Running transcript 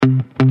Welcome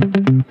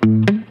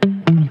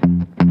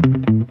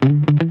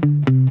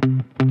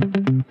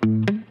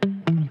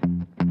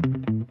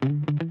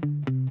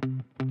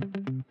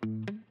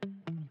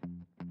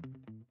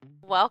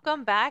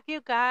back, you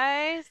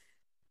guys.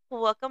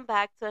 Welcome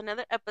back to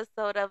another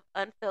episode of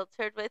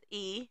Unfiltered with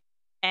E.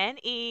 And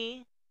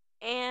E.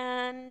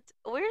 And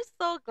we're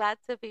so glad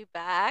to be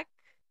back.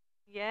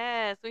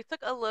 Yes, we took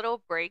a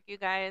little break, you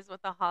guys,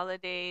 with the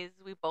holidays.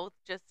 We both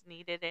just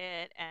needed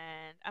it,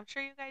 and I'm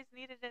sure you guys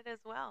needed it as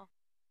well.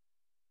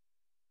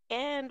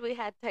 And we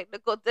had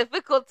technical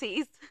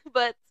difficulties,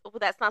 but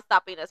that's not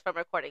stopping us from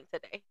recording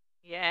today.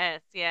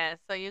 Yes, yes.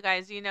 So you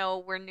guys,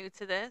 we're new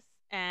to this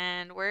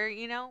and we're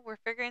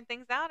figuring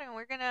things out and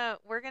we're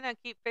gonna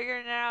keep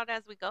figuring it out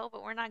as we go,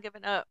 but we're not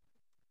giving up.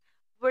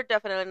 We're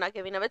definitely not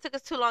giving up. It took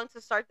us too long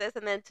to start this,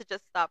 and then to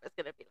just stop, it's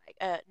going to be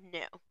like,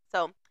 no.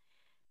 So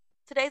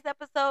today's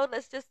episode,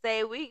 let's just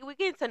say we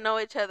get to know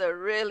each other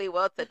really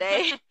well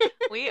today.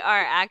 We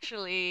are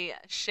actually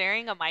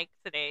sharing a mic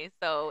today.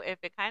 So if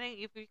you kind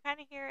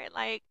of hear it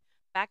like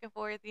back and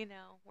forth,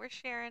 we're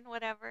sharing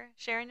whatever.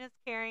 Sharing is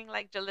caring,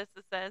 like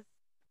Jalissa says.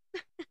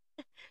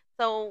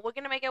 So we're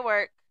going to make it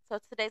work. So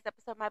today's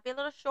episode might be a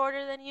little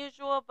shorter than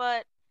usual,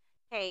 but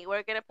hey,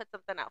 we're going to put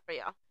something out for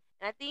y'all.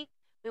 And I think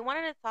we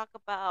wanted to talk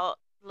about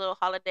the little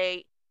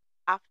holiday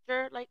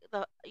after, like,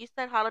 you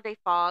said holiday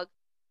fog.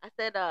 I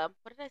said,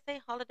 what did I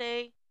say?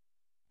 Holiday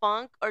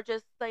funk, or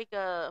just like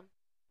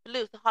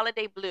blues, the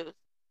holiday blues.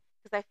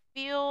 Because I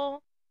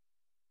feel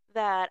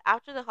that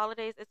after the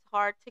holidays, it's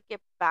hard to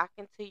get back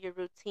into your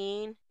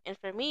routine. And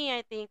for me,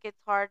 I think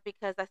it's hard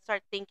because I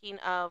start thinking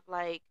of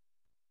like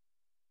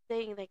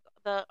saying like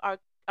our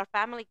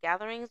family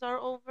gatherings are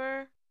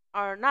over,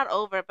 or not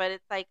over, but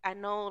it's like I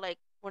know like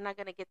we're not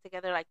gonna get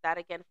together like that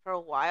again for a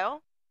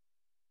while.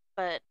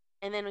 But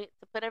and then to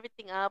put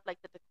everything up, like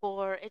the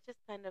decor, it just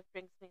kind of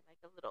brings me like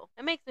a little.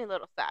 It makes me a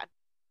little sad.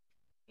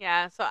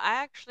 Yeah, so I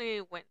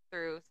actually went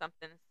through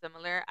something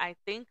similar. I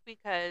think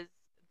because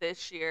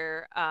this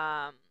year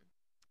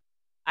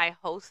I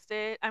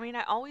hosted. I mean,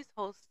 I always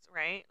host,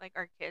 right? Like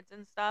our kids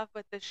and stuff,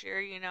 but this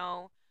year,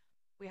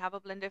 we have a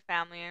blended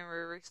family and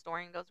we're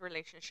restoring those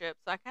relationships.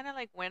 So I kind of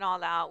like went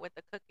all out with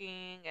the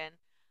cooking and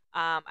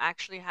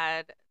actually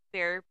had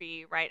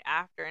therapy right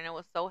after. And it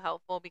was so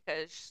helpful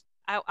because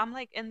I'm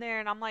like in there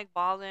and I'm like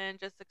bawling,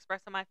 just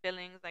expressing my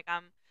feelings. Like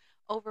I'm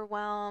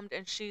overwhelmed.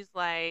 And she's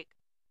like,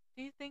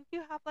 "Do you think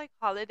you have like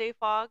holiday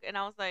fog?" And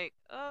I was like,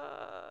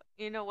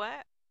 you know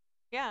what?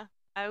 Yeah,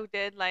 I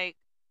did like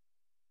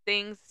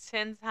things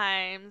 10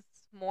 times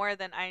more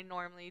than I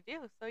normally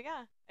do. So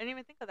yeah, I didn't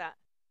even think of that.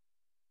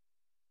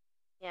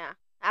 Yeah,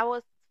 I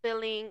was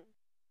feeling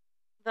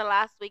the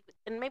last week,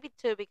 and maybe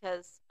two,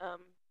 because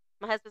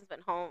my husband's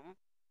been home,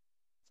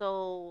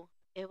 so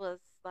it was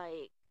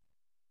like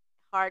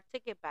hard to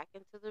get back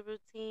into the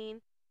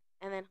routine,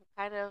 and then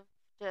kind of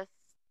just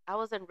I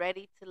wasn't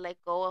ready to let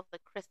go of the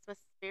Christmas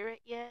spirit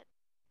yet.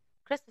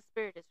 Christmas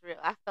spirit is real.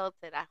 I felt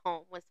it at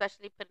home,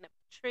 especially putting up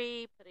the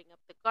tree, putting up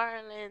the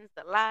garlands,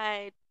 the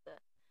lights, the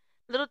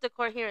little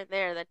decor here and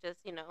there that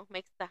just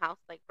makes the house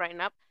like brighten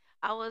up.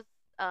 I was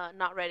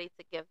not ready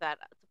to give that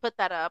to put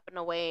that up and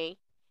away,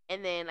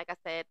 and then like I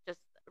said, just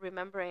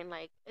remembering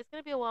like it's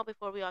gonna be a while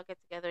before we all get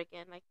together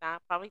again like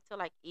that. Probably till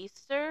like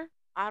Easter.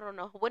 I don't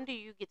know. When do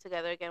you get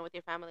together again with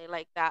your family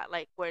like that?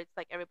 Like where it's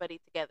like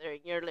everybody together in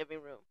your living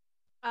room.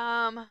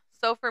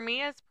 So for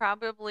me, it's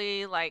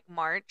probably like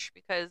March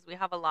because we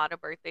have a lot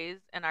of birthdays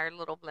in our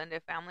little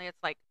blended family.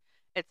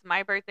 It's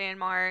my birthday in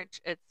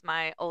March, it's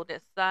my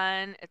oldest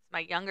son, it's my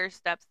younger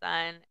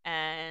stepson,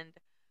 and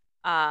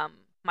um,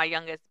 my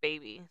youngest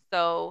baby.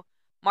 So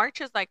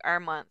March is like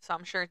our month. So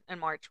I'm sure in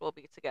March we'll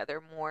be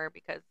together more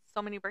because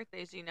so many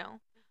birthdays.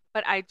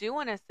 But I do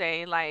want to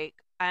say, like,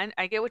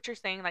 I get what you're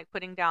saying, like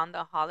putting down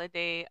the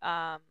holiday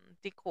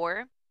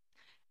decor.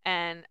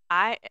 And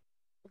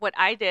what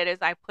I did is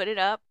I put it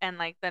up, and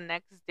like the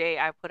next day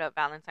I put up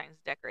Valentine's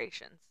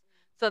decorations.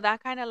 So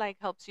that kind of like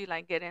helps you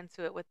like get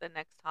into it with the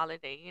next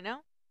holiday.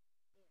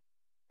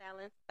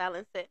 Balance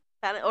it,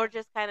 balance, or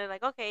just kind of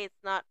like okay,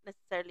 it's not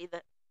necessarily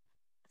the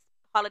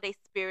holiday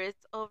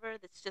spirits over.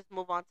 Let's just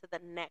move on to the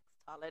next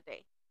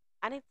holiday.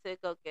 I need to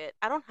go get.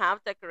 I don't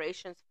have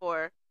decorations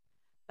for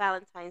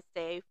Valentine's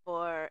Day,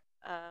 for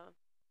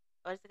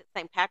what is it,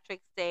 St.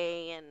 Patrick's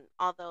Day, and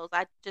all those.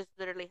 I just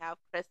literally have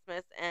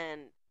Christmas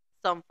and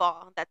some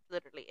fall. That's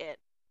literally it.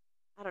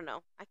 I don't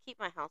know. I keep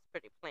my house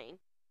pretty plain.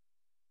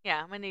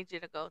 Yeah, I'm gonna need you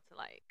to go to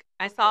like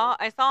I I'm saw going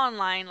I saw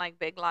online like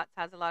Big Lots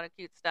has a lot of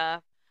cute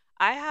stuff.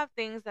 I have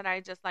things that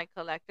I just like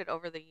collected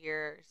over the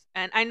years.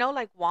 And I know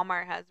like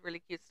Walmart has really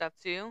cute stuff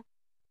too.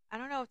 I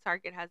don't know if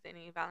Target has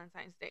any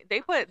Valentine's Day.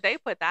 They put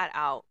that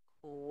out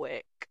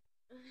quick.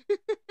 to.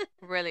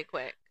 Really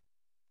quick.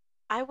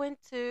 I went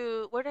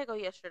to where did I go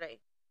yesterday?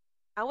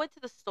 I went to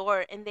the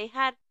store and they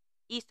had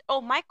Easter.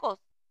 Oh, Michael's.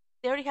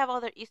 They already have all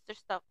their Easter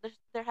stuff.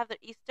 They have their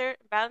Easter.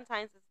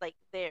 Valentine's is like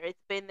there.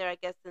 It's been there, I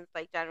guess, since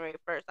like January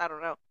 1st. I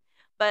don't know,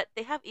 but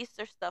they have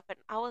Easter stuff, and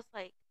I was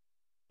like,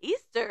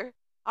 Easter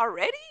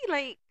already?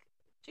 Like,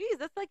 geez,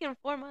 that's like in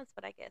 4 months.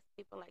 But I guess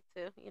people like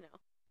to.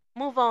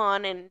 move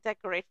on and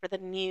decorate for the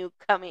new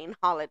coming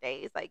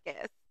holidays, I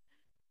guess.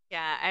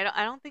 Yeah,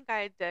 I don't think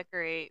I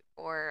decorate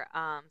for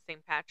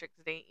St. Patrick's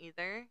Day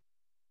either,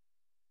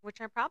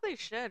 which I probably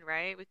should,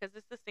 right? Because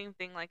it's the same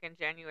thing like in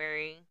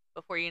January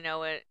before you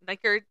know it.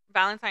 Like your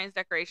Valentine's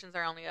decorations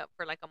are only up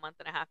for like a month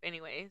and a half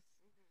anyways.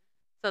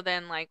 So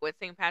then like with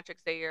St.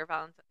 Patrick's Day your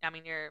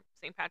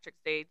St. Patrick's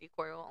Day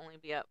decor will only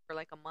be up for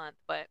like a month,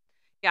 but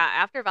yeah,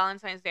 after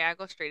Valentine's Day I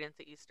go straight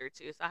into Easter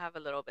too. So I have a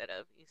little bit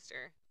of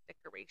Easter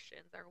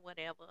decorations or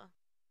whatever.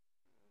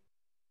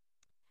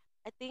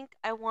 I think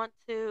I want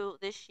to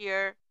this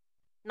year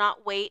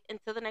not wait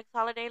until the next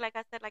holiday, like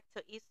I said, like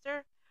till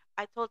Easter.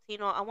 I told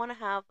Tino I want to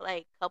have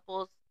like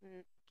couples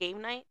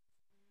game night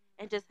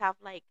and just have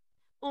like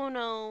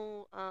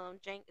Uno,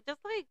 just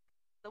like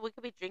so we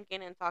could be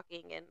drinking and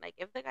talking, and like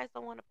if the guys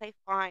don't want to play,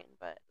 fine,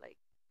 but like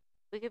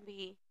we could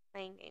be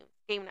playing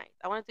game nights.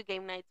 I want to do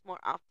game nights more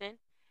often.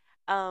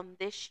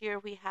 This year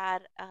we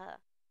had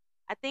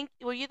I think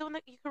were you the one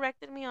that you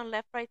corrected me on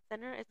left, right,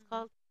 center? It's Mhm.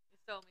 called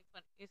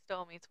You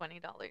stole me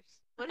 $20.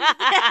 what is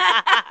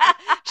it?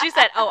 She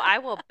said, "Oh, I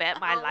will bet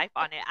my Oh, life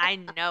on it. I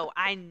know,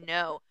 I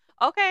know."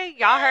 Okay,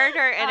 y'all heard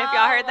her, and if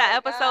y'all oh heard that my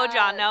episode,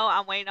 y'all gosh. know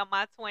I'm waiting on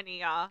my 20,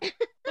 y'all.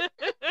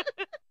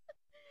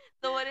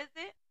 So what is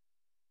it?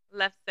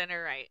 Left,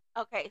 center, right.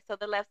 Okay, so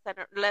the left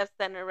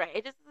center, right.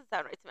 It just doesn't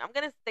sound right to me. I'm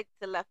gonna stick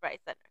to left, right,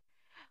 center.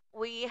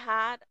 We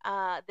had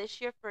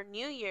this year for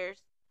New Year's,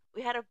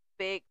 we had a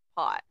big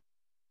pot.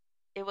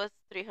 It was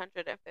Oh my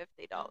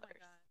 $350.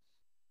 gosh.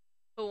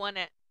 Who won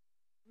it?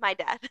 My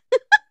dad.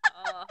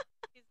 Oh,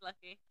 he's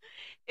lucky.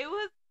 it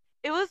was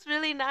it was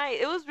really nice.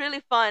 It was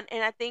really fun,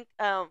 and I think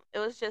it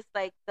was just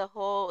like the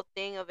whole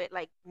thing of it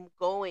like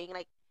going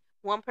like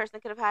one person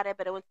could have had it,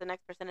 but it went to the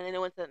next person, and then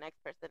it went to the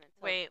next person until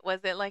Wait, was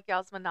it like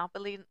y'all's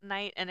Monopoly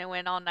night and it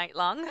went all night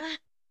long?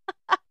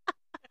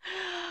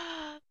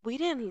 we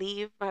didn't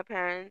leave my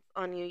parents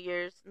on New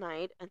Year's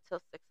night until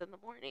 6 in the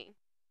morning.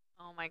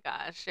 Oh my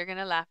gosh, you're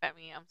gonna laugh at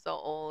me. I'm so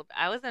old.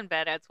 I was in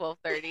bed at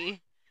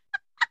 12:30.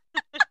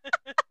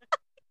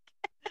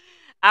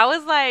 I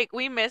was like,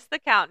 we missed the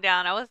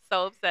countdown. I was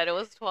so upset. It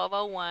was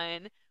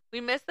 12:01.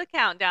 We missed the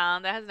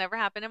countdown. That has never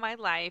happened in my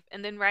life.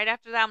 And then right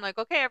after that, I'm like,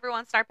 okay,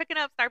 everyone, start picking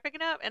up.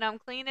 And I'm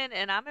cleaning,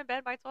 and I'm in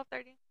bed by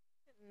 12:30.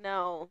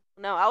 No,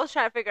 no, I was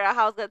trying to figure out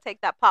how I was gonna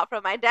take that pot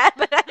from my dad,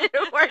 but that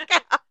didn't work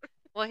out.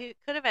 Well, he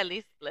could have at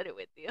least split it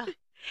with you.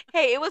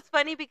 Hey, it was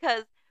funny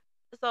because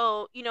it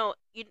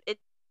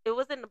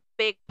wasn't a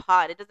big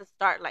pot. It doesn't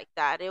start like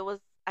that. It was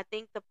I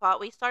think the pot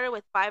we started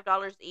with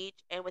 $5 each,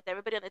 and with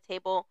everybody on the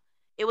table,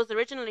 it was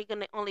originally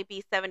gonna only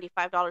be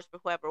 $75 for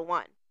whoever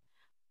won.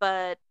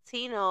 But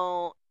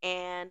Tino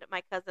and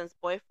my cousin's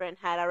boyfriend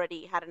had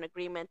already had an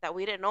agreement that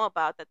we didn't know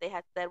about, that they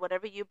had said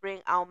whatever you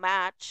bring, I'll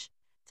match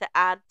to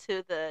add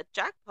to the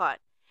jackpot.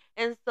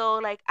 And so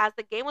like as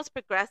the game was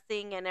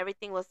progressing and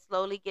everything was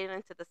slowly getting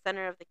into the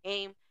center of the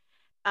game,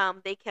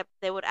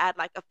 they would add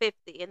like a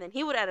 50, and then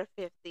he would add a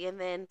 50, and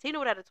then Tina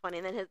would add a 20,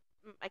 and then his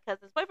my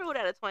cousin's boyfriend would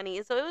add a 20.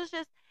 And so it was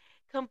just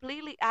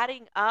completely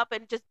adding up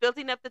and just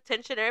building up the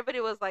tension. Everybody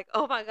was like,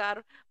 "Oh my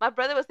god!" My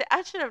brother was saying,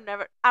 "I should have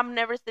never. I'm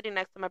never sitting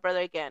next to my brother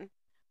again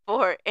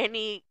for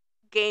any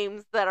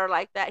games that are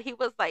like that." He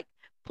was like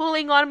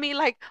pulling on me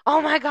like,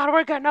 "Oh my god,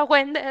 we're gonna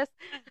win this!"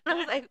 And I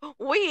was like,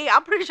 "We,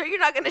 I'm pretty sure you're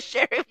not gonna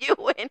share if you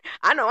win.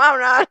 I know I'm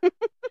not."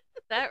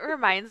 That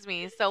reminds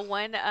me. So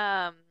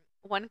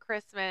one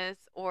Christmas,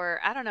 or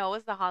I don't know, it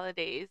was the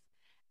holidays,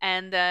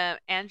 and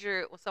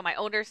Andrew, so my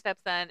older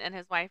stepson and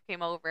his wife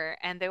came over,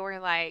 and they were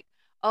like,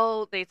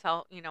 "Oh," they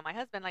tell my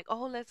husband like,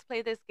 "Oh, let's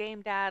play this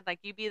game, Dad. Like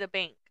you be the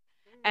bank."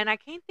 And I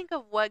can't think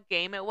of what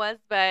game it was,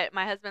 but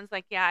my husband's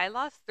like, "Yeah, I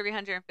lost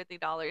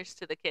 $350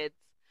 to the kids."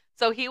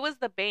 So he was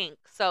the bank.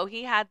 So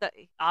he had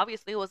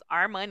obviously it was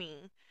our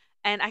money.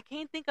 And I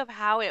can't think of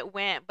how it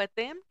went, but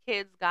them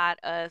kids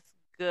got us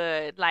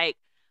good. Like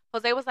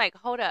Jose was like,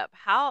 "Hold up.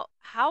 How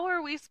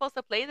are we supposed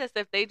to play this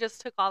if they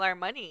just took all our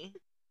money?"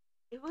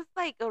 It was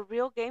like a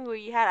real game where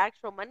you had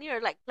actual money,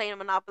 or like playing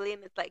Monopoly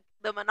and it's like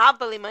the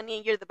Monopoly money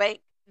and you're the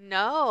bank.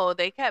 No,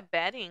 they kept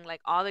betting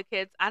like all the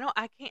kids. I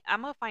can't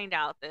I'm gonna find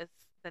out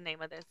the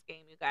name of this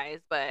game, you guys,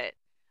 but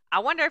I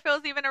wonder if it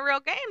was even a real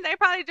game. They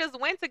probably just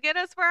went to get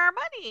us for our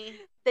money.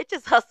 They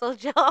just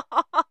hustled y'all.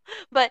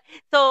 But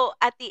so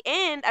at the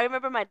end, I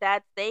remember my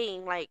dad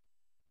saying like,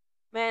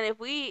 "Man,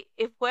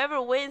 if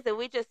whoever wins and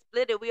we just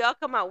split it, we all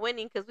come out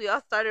winning because we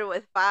all started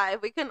with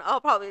five. We can all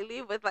probably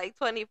leave with like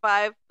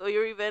 25 or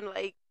even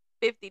like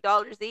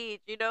 $50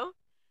 each. You know."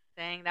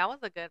 Dang, that was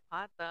a good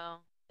pot though.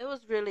 It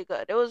was really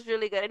good. It was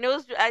really good, and it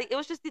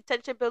was just the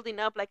tension building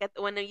up. Like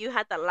when you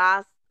had the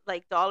last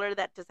like dollar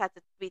that just had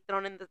to be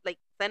thrown in the like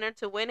center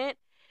to win it,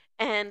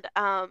 and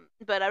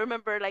but I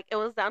remember like it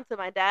was down to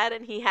my dad,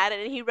 and he had it,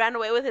 and he ran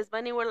away with his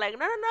money. We're like,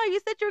 no, no, no, you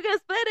said you were gonna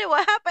split it.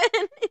 What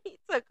happened? He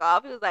took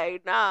off. He was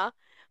like, nah,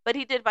 but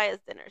he did buy us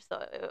dinner, so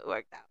it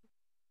worked out.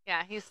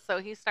 Yeah, he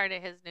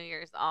started his New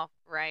Year's off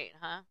right,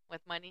 huh?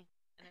 With money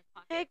in his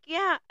pocket. Heck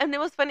yeah. And it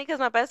was funny because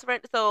my best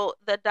friend, so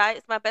the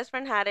dice, my best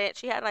friend had it.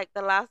 She had like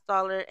the last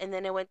dollar, and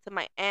then it went to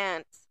my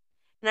aunt.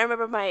 And I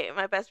remember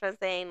my best friend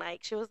saying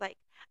like she was like,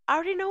 I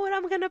already know what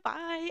I'm gonna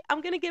buy.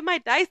 I'm gonna get my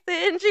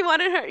Dyson. She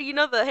wanted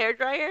her, the hair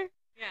dryer.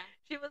 Yeah.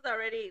 She was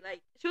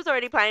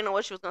already planning on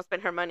what she was gonna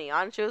spend her money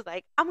on. She was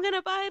like, I'm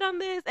gonna buy it on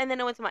this, and then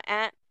it went to my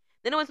aunt,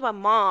 then it went to my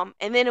mom,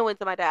 and then it went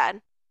to my dad.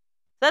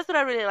 So that's what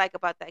I really like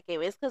about that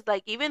game. Is because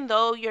like even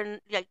though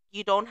like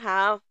you don't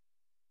have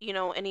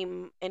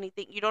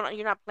anything,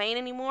 you're not playing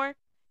anymore,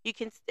 it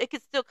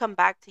could still come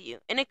back to you,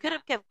 and it could Yeah.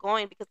 have kept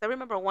going because I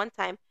remember one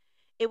time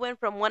it went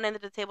from one end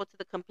of the table to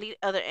the complete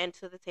other end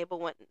to the table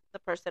when the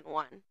person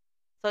won.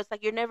 So it's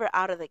like you're never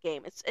out of the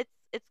game. It's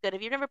good.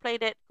 If you've never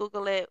played it,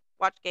 Google it,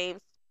 watch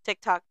games,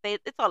 TikTok,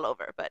 it's all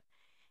over. But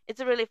it's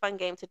a really fun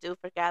game to do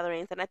for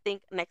gatherings, and I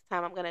think next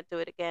time I'm gonna do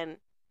it again.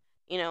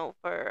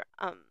 For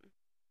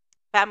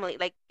family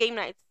like game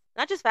nights,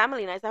 not just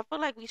family nights. I feel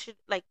like we should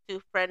like do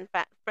friend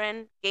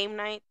game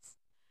nights,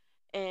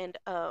 and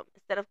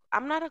instead of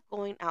I'm not a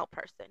going out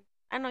person.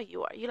 I know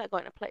you are. You like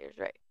going to players,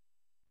 right?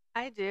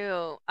 I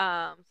do.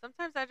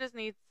 Sometimes I just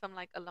need some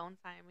like alone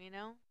time, you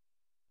know?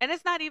 And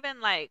it's not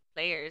even like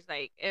players.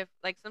 Like if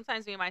like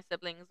sometimes me and my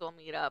siblings will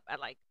meet up at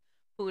like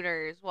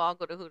Hooters. We'll all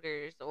go to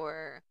Hooters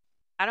or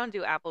I don't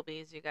do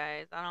Applebee's, you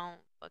guys. I don't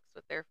fucks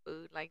with their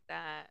food like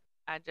that.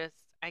 I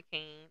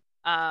can't.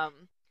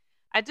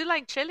 I do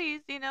like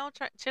Chili's, you know.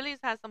 Chili's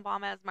has some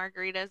bomb ass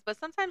margaritas, but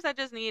sometimes I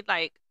just need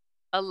like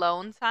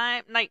alone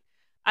time. Like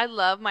I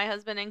love my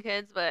husband and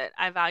kids, but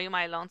I value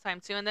my alone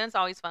time too. And then it's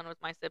always fun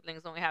with my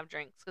siblings when we have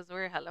drinks because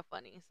we're hella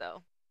funny.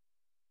 So,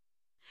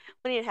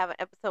 We need to have an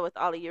episode with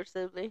all of your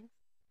siblings.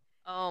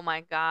 oh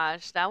my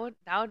gosh, that would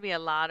be a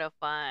lot of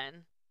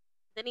fun.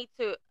 They need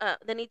to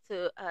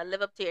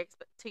live up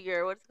to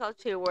your what's it called,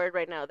 to your word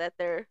right now that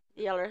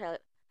y'all are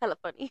hella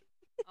funny.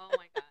 Oh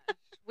my gosh.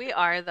 We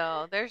are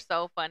though. They're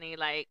so funny.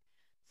 Like,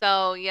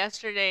 so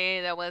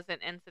yesterday there was an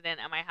incident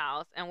at my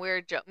house, and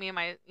me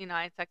and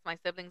I text my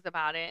siblings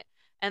about it,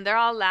 and they're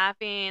all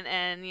laughing,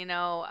 and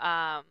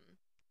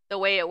the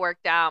way it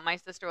worked out, my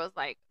sister was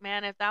like,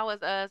 "Man, if that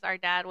was us, our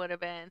dad would have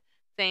been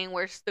saying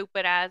we're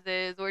stupid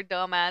asses, we're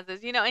dumb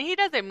asses," and he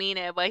doesn't mean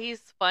it, but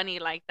he's funny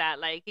like that.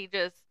 Like he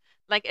just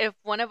like if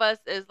one of us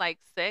is like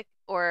sick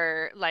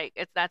or like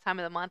it's that time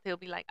of the month, he'll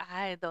be like,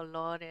 "Ay,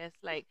 Dolores,"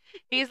 like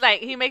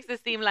he makes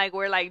it seem like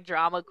we're like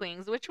drama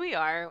queens, which we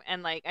are,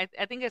 and like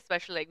I think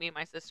especially like me and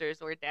my sisters,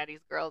 we're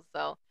daddy's girls,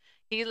 so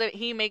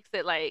he makes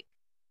it like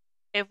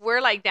if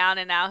we're like down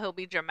and out, he'll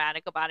be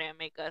dramatic about it and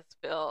make us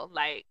feel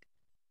like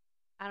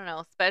I don't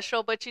know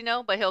special, but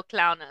but he'll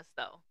clown us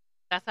though.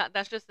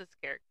 That's just his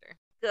character.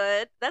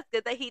 Good. That's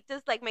good that he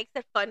just like makes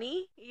it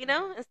funny,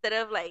 Hmm. instead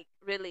of like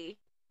really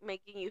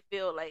making you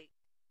feel like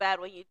bad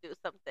when you do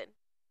something.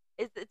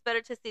 It's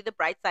better to see the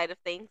bright side of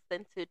things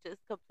than to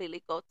just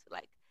completely go to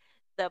like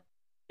the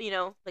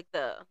like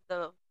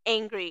the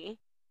angry.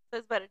 So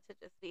it's better to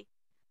just be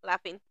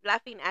laughing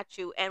at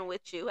you and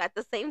with you at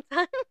the same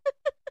time.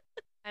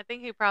 I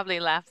think he probably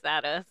laughs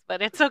at us,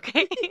 but it's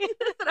okay.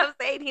 That's what I'm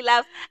saying. He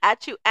laughs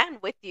at you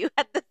and with you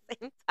at the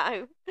same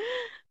time.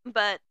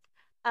 But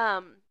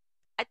um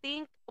I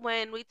think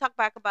when we talk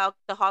back about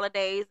the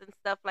holidays and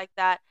stuff like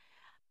that,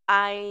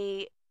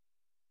 I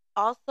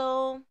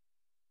also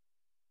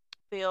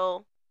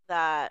feel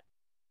that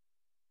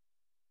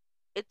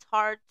it's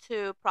hard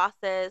to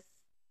process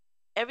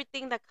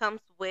everything that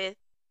comes with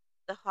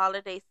the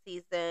holiday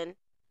season,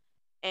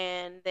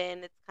 and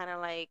then it's kind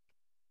of like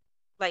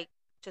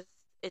just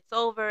it's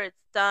over,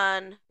 it's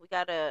done. We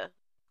got to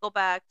go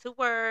back to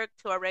work,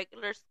 to our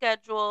regular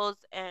schedules,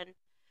 and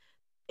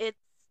it's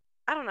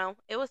I don't know.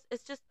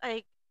 It's just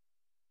like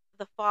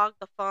the fog,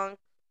 the funk,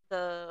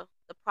 the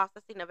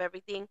processing of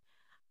everything.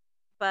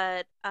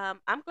 But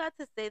I'm glad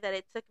to say that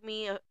it took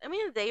me, a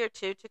day or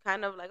two to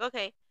kind of like,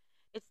 okay,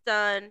 it's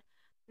done.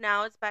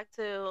 Now it's back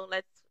to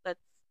let's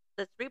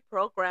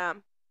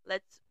reprogram,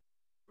 let's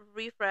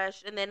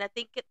refresh, and then I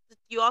think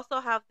you also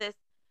have this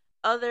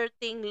other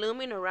thing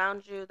looming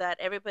around you that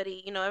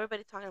everybody's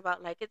talking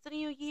about, like it's a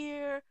new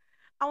year.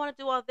 I want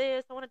to do all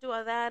this. I want to do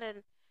all that,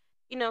 and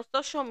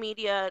social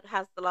media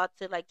has a lot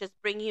to like just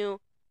bring you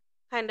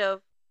kind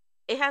of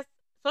it has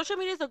social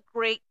media is a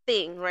great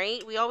thing,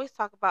 right? We always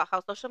talk about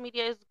how social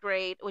media is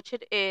great, which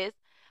it is,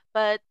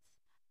 but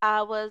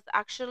I was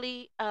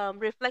actually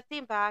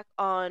reflecting back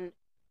on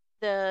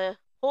the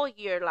whole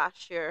year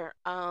last year,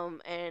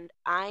 and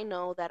I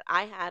know that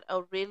I had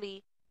a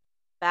really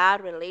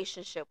bad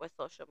relationship with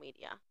social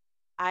media.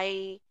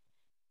 I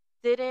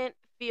didn't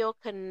feel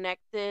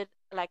connected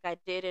like I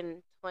did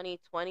in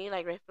 2020,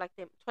 like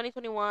reflecting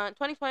 2021,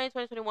 2020,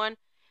 2021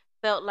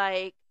 felt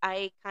like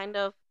I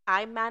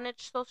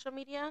managed social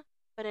media,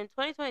 but in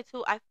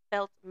 2022 I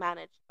felt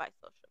managed by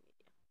social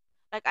media.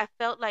 Like I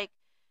felt like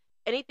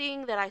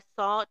anything that I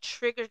saw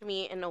triggered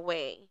me in a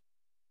way.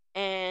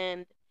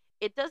 And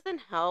it doesn't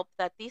help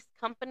that these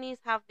companies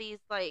have these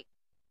like,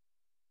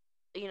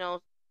 you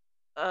know,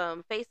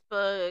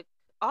 Facebook,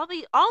 all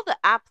the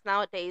apps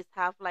nowadays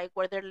have like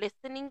where they're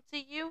listening to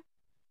you,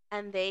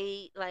 and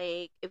they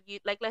like if you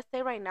like let's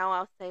say right now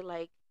I'll say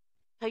like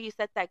how you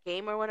set that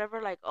game or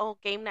whatever, like, oh,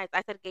 game nights,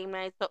 I said game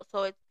nights,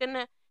 so it's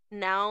gonna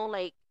now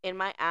like in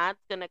my ads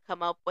gonna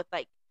come up with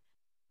like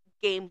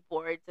game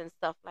boards and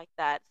stuff like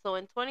that. So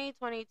in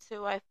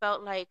 2022, I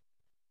felt like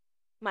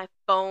my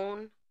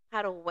phone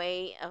had a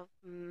way of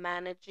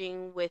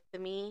managing with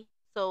me.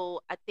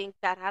 So I think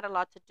that had a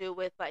lot to do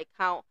with like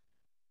how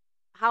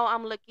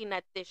I'm looking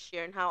at this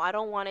year and how I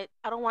don't want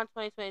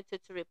 2022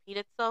 to repeat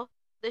itself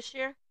this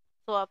year.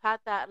 So I've had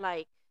that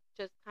like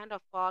just kind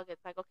of fog.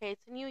 It's like, okay,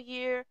 it's a new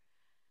year.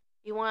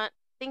 You want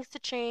things to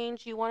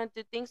change, you want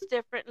to do things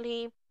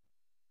differently.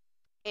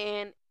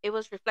 And it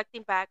was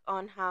reflecting back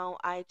on how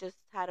I just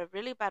had a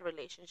really bad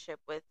relationship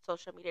with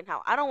social media and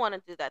how I don't want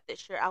to do that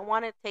this year. I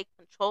want to take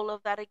control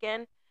of that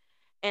again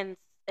and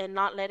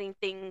not letting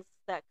things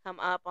that come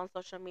up on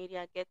social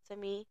media get to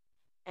me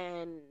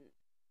and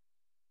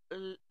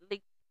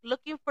like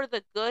looking for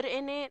the good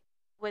in it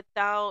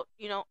without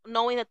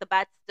knowing that the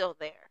bad's still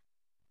there.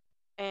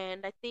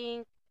 And I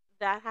think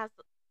that has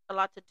a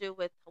lot to do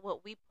with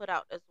what we put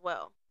out as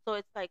well. So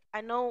it's like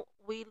I know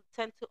we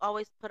tend to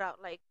always put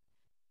out like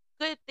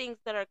good things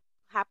that are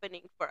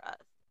happening for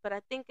us, but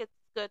I think it's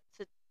good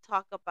to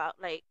talk about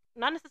like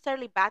not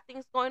necessarily bad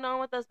things going on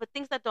with us, but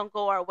things that don't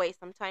go our way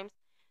sometimes,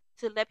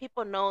 to let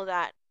people know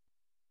that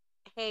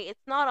hey,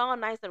 it's not all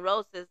nice and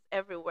roses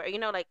everywhere.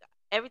 Like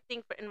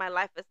everything in my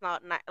life is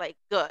not like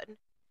good.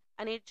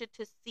 I need you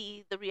to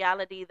see the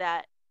reality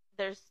that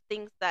there's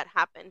things that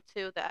happen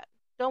too that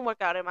don't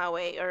work out in my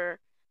way or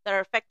that are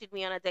affecting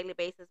me on a daily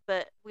basis,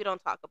 but we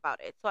don't talk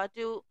about it. So I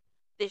do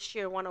this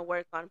year want to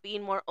work on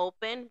being more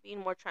open, being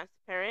more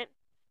transparent,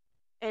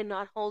 and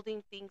not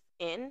holding things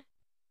in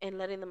and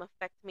letting them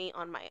affect me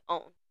on my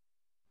own.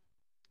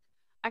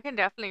 I can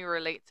definitely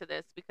relate to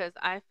this because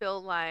I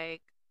feel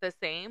like the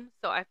same.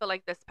 So I feel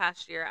like this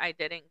past year I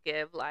didn't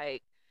give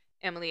like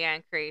Emily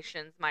Ann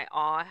Creations my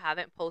all. I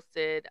haven't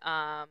posted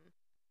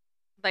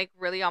like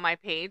really on my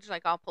page.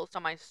 Like I'll post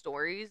on my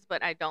stories,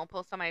 but I don't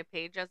post on my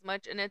page as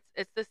much. And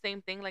it's the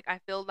same thing. Like I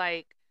feel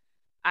like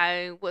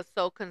I was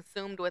so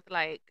consumed with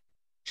like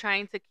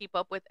trying to keep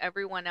up with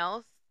everyone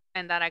else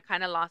and that I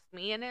kind of lost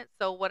me in it.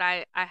 So what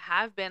I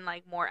have been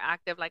like more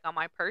active like on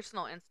my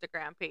personal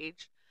Instagram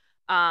page.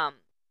 Um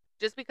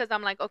just because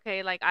I'm like,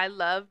 okay, like I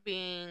love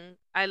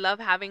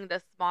having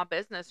this small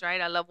business, right?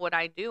 I love what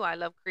I do. I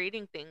love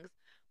creating things.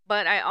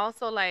 But I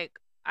also like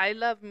I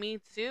love me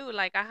too.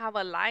 Like I have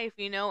a life,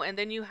 and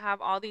then you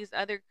have all these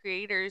other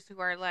creators who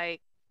are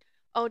like,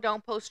 oh,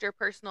 don't post your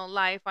personal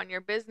life on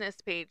your business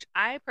page.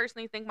 I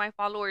personally think my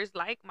followers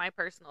like my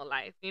personal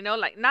life,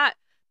 like not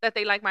that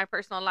they like my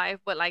personal life,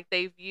 but like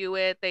they view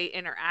it, they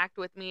interact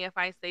with me if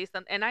I say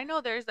something. And I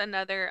know there's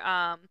other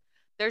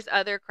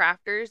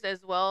crafters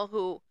as well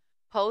who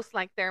post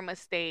like their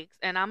mistakes.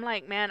 And I'm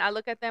like, man, I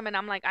look at them and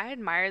I'm like, I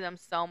admire them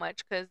so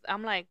much because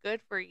I'm like,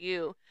 good for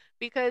you.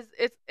 Because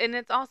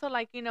it's also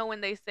like,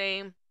 when they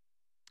say,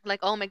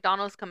 like, oh,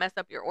 McDonald's can mess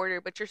up your order,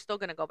 but you're still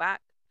gonna go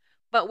back.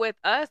 But with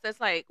us,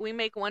 it's like we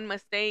make one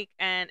mistake,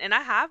 and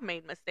I have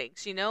made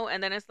mistakes,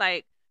 and then it's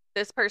like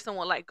this person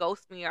will like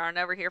ghost me or I'll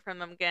never hear from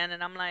them again,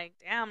 and I'm like,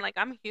 damn, like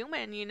I'm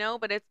human,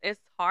 but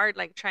it's hard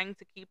like trying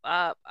to keep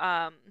up.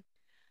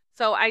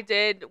 So I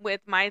did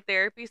with my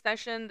therapy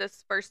session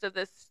this first of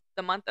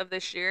the month of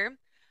this year.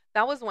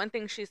 That was one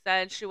thing she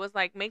said. She was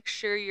like, make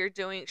sure you're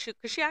doing,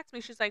 because she asked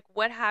me, she's like,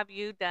 what have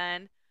you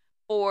done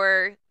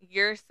for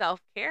your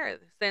self care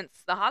since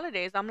the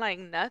holidays? I'm like,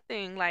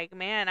 nothing. Like,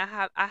 man,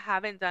 I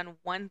haven't done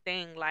one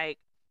thing. Like,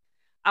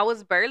 I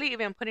was barely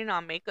even putting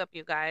on makeup,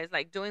 you guys.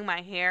 Like doing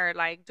my hair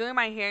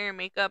and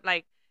makeup.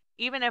 Like,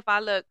 even if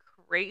I look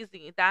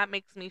crazy, that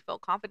makes me feel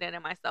confident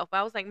in myself. But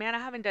I was like, man, I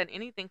haven't done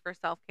anything for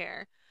self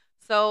care.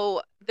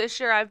 So this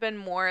year I've been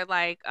more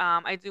like,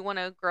 I do want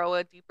to grow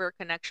a deeper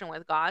connection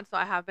with God. So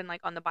I have been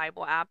like on the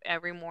Bible app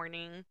every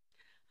morning.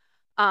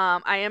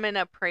 I am in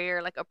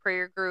like a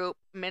prayer group,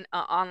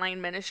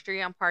 online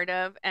ministry I'm part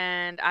of,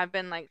 and I've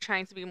been like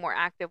trying to be more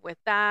active with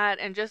that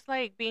and just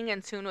like being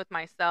in tune with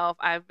myself.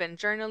 I've been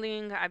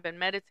journaling, I've been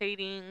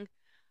meditating.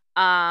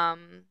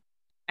 Um,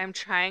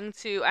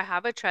 I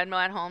have a treadmill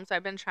at home, so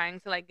I've been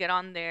trying to like get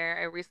on there.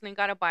 I recently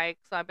got a bike,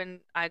 so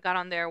I got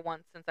on there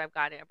once since I've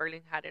got it. I've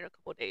barely had it a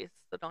couple days,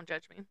 so don't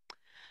judge me.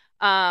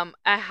 I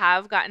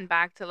have gotten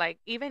back to like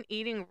even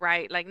eating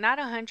right, like not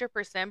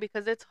 100%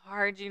 because it's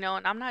hard, and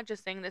I'm not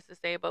just saying this to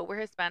say, but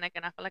we're Hispanic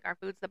and I feel like our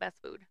food's the best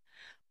food.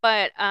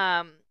 But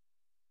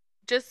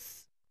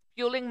just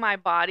fueling my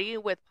body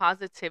with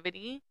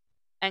positivity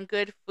and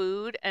good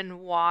food and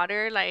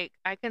water, like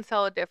I can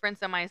tell a difference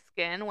in my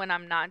skin when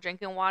I'm not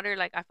drinking water.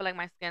 Like I feel like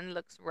my skin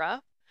looks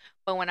rough,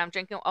 but when I'm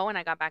drinking, oh, and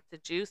I got back to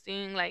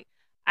juicing, like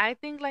I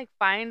think like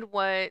find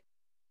what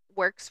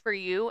works for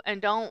you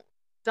and don't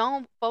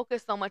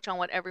focus so much on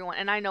what everyone,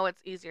 and I know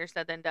it's easier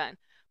said than done,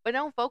 but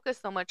don't focus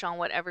so much on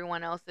what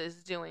everyone else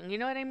is doing. You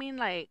know what I mean?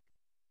 Like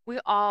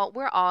we're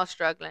all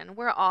struggling.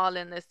 We're all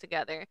in this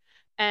together.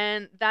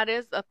 And that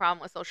is a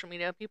problem with social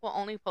media. People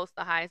only post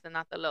the highs and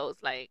not the lows.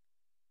 Like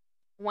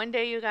one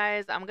day, you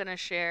guys, I'm going to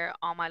share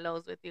all my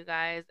lows with you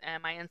guys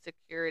and my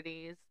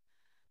insecurities.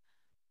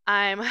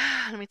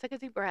 Let me take a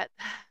deep breath.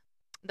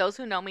 Those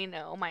who know me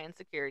know my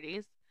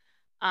insecurities.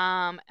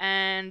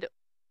 And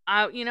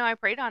I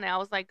prayed on it. I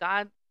was like,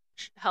 God,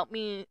 help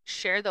me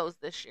share those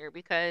this year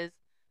because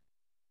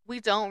we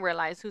don't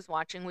realize who's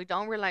watching. We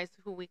don't realize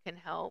who we can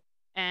help.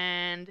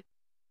 And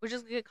we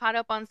just get caught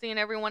up on seeing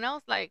everyone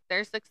else like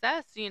their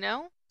success.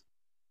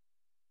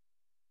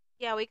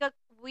 Yeah,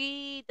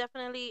 we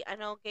definitely, I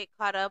know, get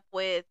caught up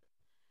with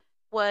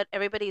what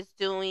everybody's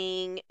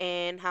doing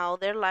and how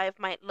their life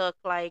might look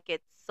like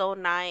it's so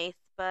nice,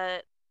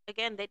 but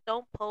again, they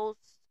don't post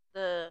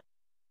the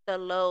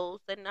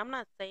lows. And I'm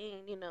not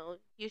saying,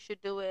 you should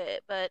do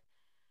it, but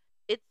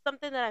it's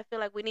something that I feel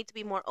like we need to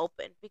be more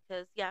open,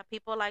 because yeah,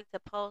 people like to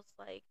post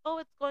like, "Oh,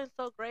 it's going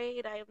so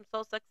great. I am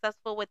so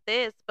successful with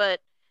this,"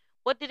 but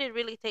what did it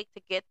really take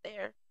to get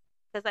there?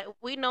 Because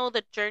we know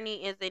the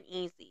journey isn't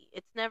easy.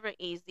 It's never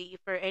easy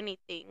for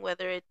anything,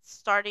 whether it's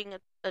starting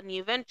a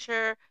new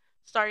venture,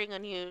 starting a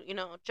new,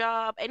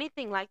 job,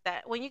 anything like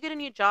that. When you get a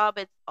new job,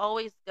 it's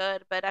always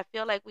good, but I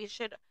feel like we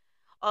should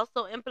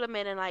also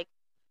implement and like,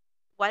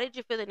 why did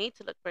you feel the need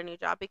to look for a new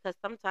job? Because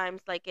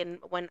sometimes, like in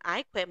when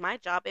I quit my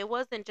job, it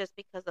wasn't just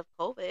because of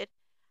COVID.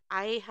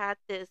 I had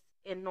this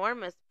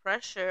enormous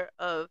pressure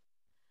of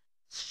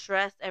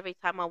stress every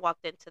time I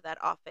walked into that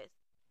office.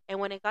 And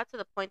when it got to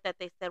the point that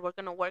they said we're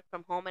going to work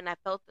from home and I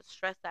felt the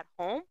stress at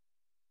home,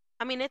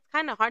 I mean, it's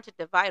kind of hard to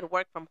divide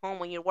work from home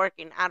when you're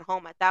working at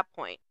home at that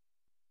point.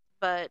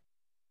 But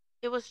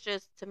it was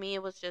just, to me,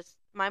 it was just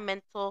my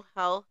mental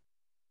health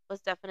was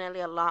definitely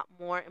a lot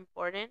more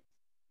important.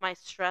 My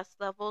stress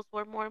levels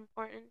were more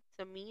important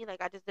to me.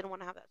 Like, I just didn't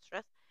want to have that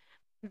stress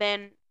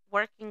than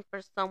working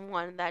for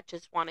someone that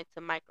just wanted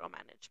to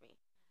micromanage me.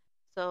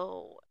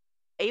 So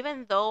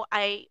even though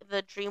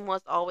the dream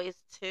was always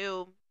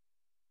to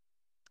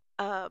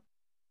uh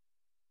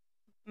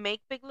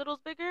make Big Littles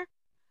bigger,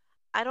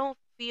 I don't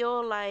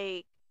feel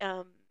like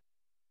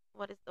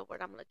what is the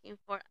word I'm looking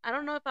for? I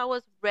don't know if I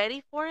was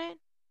ready for it,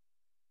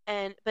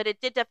 and but it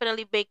did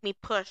definitely make me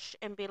push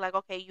and be like,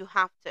 okay, you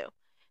have to.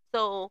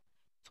 So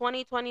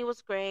 2020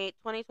 was great,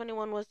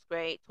 2021 was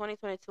great,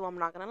 2022, I'm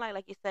not gonna lie,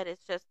 like you said,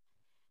 it's just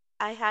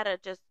I had a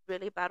just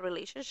really bad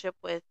relationship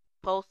with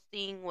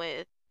posting,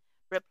 with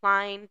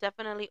replying,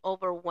 definitely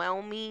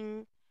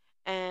overwhelming,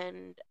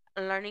 and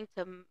learning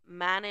to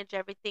manage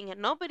everything.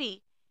 And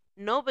nobody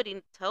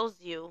tells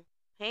you,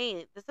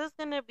 hey, this is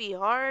gonna be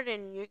hard,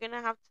 and you're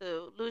gonna have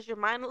to lose your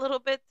mind a little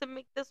bit to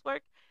make this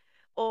work,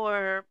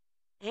 or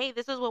hey,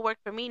 this is what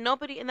worked for me.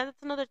 Nobody, and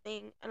that's another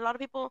thing. A lot of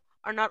people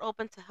are not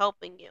open to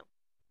helping you.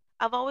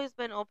 I've always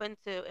been open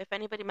to, if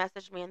anybody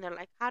messaged me and they're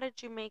like, how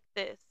did you make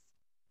this?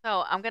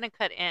 So I'm gonna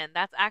cut in.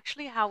 That's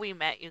actually how we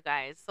met, you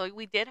guys. So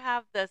we did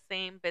have the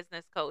same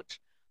business coach,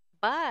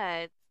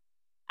 but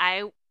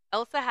I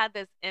Elsa had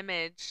this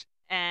image,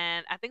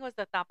 and I think it was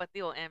the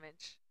tapatio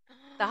image,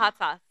 the hot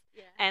sauce.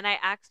 Yeah. And I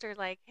asked her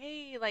like,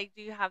 "Hey, like,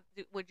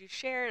 would you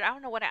share it?" I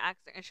don't know what I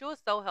asked her, and she was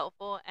so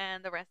helpful,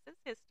 and the rest is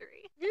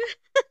history.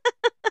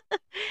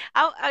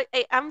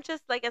 I'm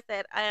just like I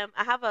said. I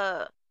have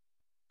a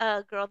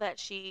girl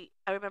that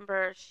I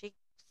remember she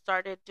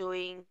started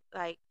doing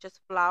like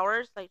just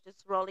flowers, like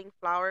just rolling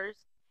flowers,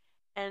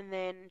 and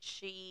then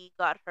she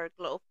got her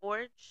glow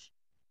forge,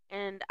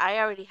 and I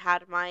already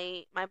had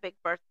my Big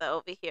Bertha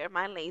over here,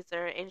 my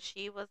laser, and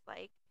she was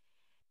like,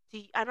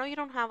 I know you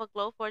don't have a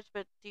glow forge,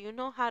 but do you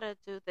know how to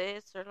do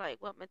this, or like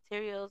what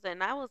materials?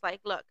 And I was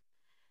like, look,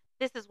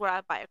 this is where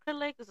I buy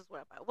acrylic, this is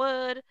where I buy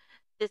wood,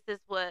 this is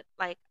what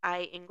like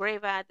I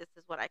engrave at, this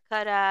is what I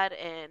cut at,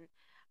 and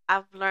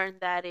I've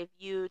learned that if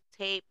you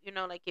tape,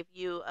 like if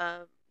you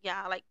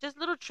yeah, like just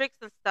little tricks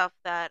and stuff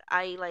that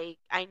I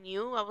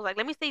knew. I was like,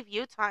 let me save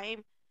you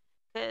time,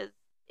 because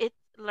it's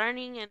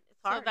learning and it's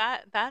So hard.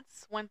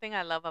 that's one thing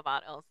I love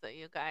about Elsa,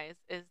 you guys,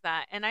 is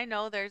that, and I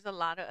know there's a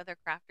lot of other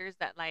crafters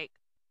that like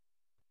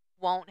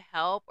won't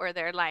help, or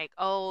they're like,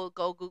 "Oh,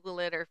 go Google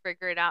it or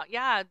figure it out."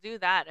 Yeah, do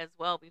that as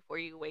well before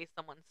you waste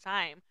someone's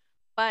time.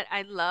 But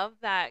I love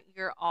that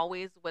you're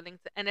always willing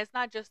to, and it's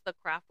not just the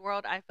craft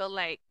world. I feel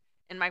like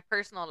in my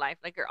personal life,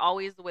 like you're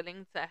always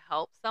willing to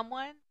help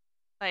someone.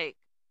 Like,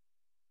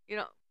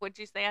 would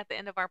you say at the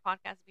end of our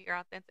podcast, be your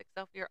authentic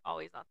self? You're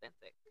always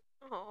authentic.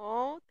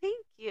 Oh,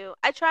 thank you.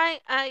 I try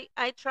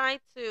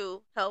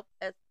to help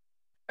as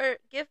or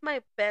give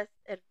my best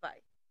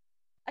advice.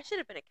 I should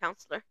have been a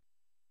counselor.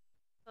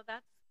 So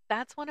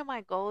that's one of my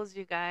goals,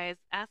 you guys.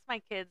 Ask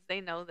my kids, they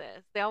know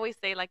this. They always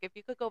say like, if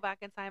you could go back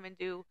in time and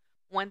do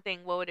one thing,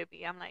 what would it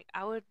be? I'm like,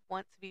 I would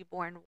want to be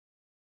born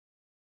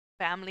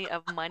family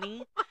of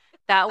money.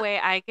 That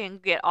way I can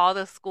get all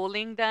the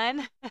schooling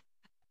done.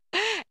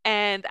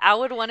 And I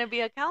would want to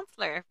be a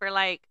counselor for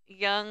like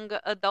young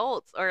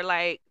adults or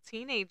like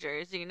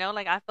teenagers.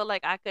 Like I feel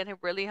like I could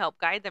really help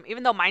guide them,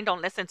 even though mine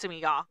don't listen to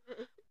me, y'all.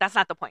 That's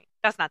not the point.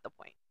 That's not the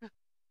point.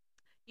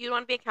 You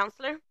want to be a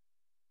counselor?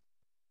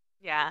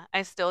 Yeah,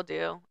 I still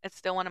do. It's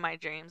still one of my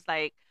dreams.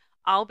 Like,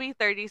 I'll be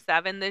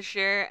 37 this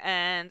year,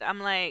 and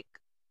I'm like,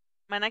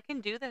 man, I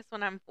can do this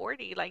when I'm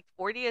 40. Like,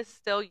 40 is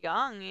still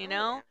young, you Oh yeah.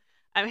 know?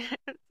 I mean,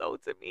 it's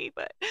old to me,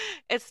 but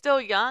it's still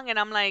young, and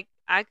I'm like,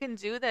 I can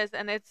do this,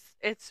 and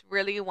it's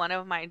really one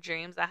of my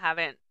dreams. I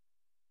haven't.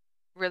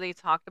 really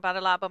talked about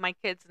a lot, but my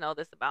kids know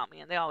this about me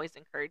and they always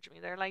encourage me.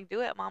 They're like,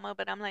 "Do it, mama."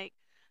 But I'm like,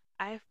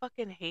 I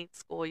fucking hate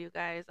school, you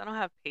guys. I don't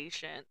have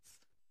patience.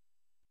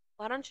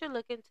 Why don't you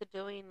look into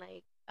doing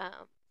like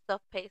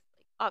self-paced,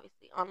 like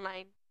obviously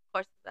online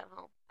courses at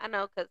home? I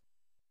know because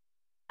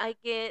I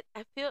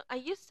feel I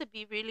used to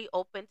be really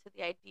open to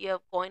the idea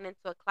of going into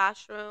a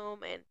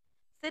classroom and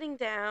sitting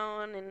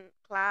down in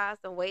class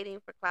and waiting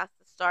for class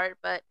to start,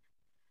 but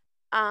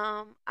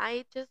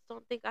I just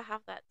don't think I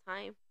have that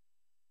time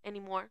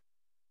anymore.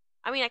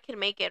 I mean, I can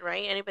make it,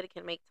 right? Anybody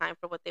can make time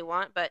for what they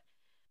want, but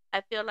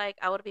I feel like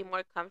I would be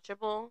more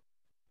comfortable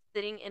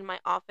sitting in my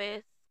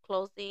office,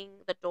 closing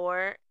the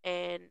door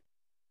and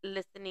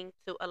listening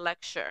to a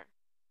lecture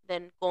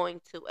than going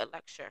to a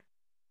lecture.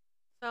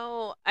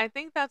 So I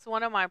think that's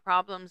one of my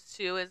problems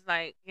too, is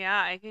like,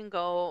 yeah, I can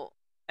go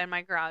in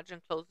my garage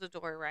and close the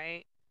door,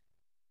 right?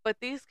 But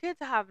these kids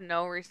have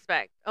no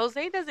respect.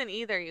 Jose doesn't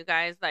either, you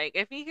guys. Like,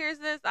 if he hears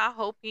this, I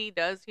hope he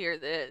does hear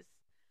this.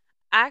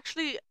 I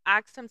actually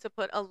asked him to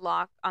put a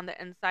lock on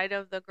the inside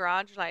of the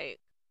garage,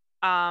 like,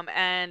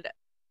 and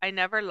I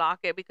never lock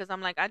it because I'm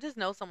like, I just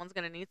know someone's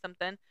gonna need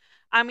something.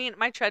 I mean,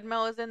 my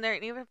treadmill is in there,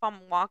 and even if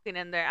I'm walking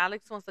in there,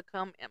 Alex wants to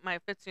come. My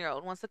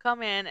 15-year-old wants to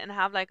come in and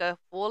have like a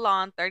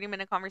full-on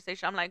 30-minute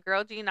conversation. I'm like,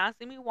 girl, do you not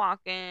see me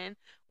walking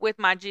with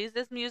my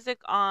Jesus music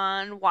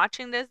on,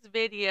 watching this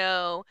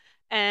video?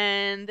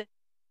 And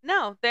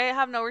no, they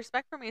have no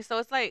respect for me. So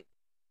it's like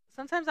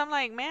sometimes I'm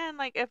like, man,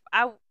 like if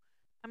I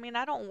mean,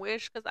 I don't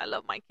wish because I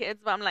love my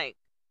kids, but I'm like,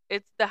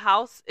 it's the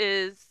house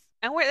is,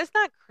 and we're, it's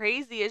not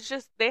crazy. It's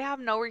just they have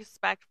no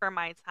respect for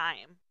my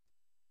time.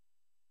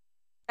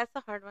 That's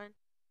a hard one.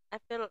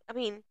 I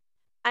mean,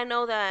 I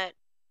know that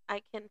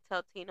I can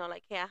tell Tino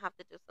like, hey, I have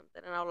to do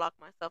something, and I'll lock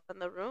myself in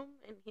the room,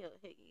 and he has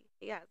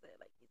it,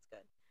 like he's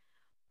good.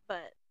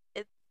 But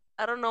it's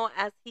I don't know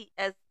as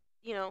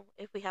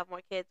if we have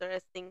more kids or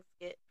as things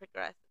get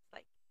progress, it's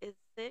like, is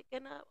it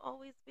gonna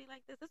always be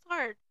like this? It's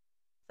hard.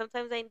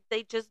 Sometimes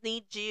they just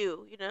need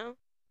you, you know.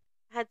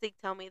 I had Zeke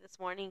tell me this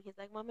morning. He's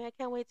like, "Mommy, I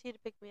can't wait till you to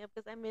pick me up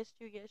because I missed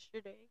you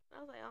yesterday." I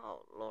was like,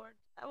 "Oh Lord,"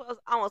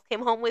 I almost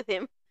came home with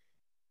him.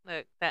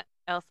 Look, that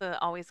Elsa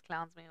always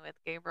clowns me with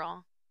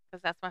Gabriel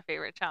because that's my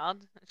favorite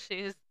child.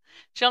 She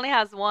only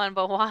has one,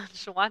 but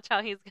watch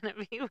how he's gonna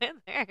be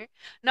with her.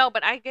 No,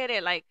 but I get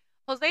it. Like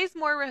Jose's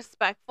more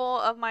respectful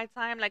of my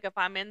time. Like if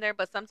I'm in there,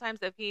 but sometimes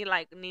if he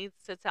like needs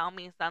to tell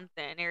me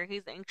something or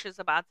he's anxious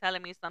about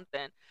telling me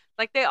something,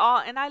 like they all,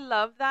 and I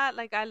love that.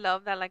 Like I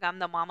love that. Like I'm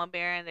the mama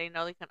bear, and they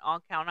know they can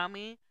all count on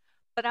me.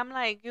 But I'm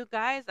like, you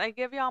guys, I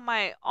give y'all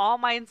my all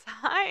my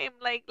time.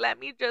 Like, let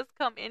me just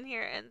come in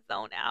here and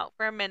zone out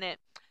for a minute.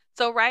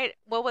 So right,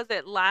 what was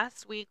it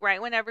last week?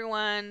 Right when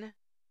everyone,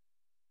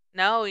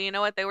 no, you know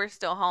what? They were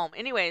still home.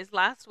 Anyways,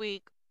 last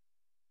week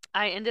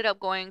I ended up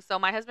going. So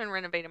my husband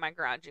renovated my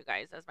garage, you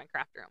guys, as my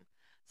craft room.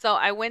 So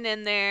I went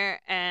in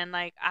there and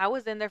like I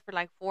was in there for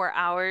like 4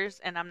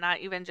 hours, and I'm not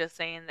even just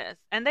saying this.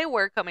 And they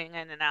were coming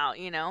in and out,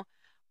 you know,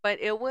 but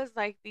it was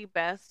like the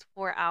best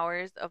 4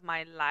 hours of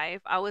my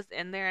life. I was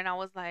in there and I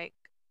was like,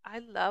 I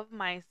love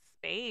my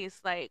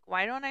space. Like,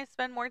 why don't I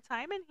spend more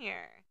time in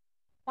here?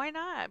 Why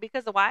not?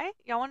 Because why?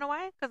 Y'all wanna know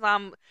why? Because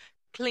I'm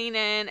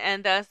cleaning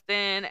and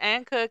dusting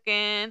and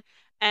cooking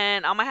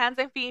and on my hands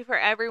and feet for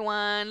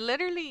everyone.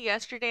 Literally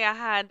yesterday I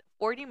had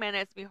 40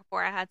 minutes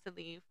before I had to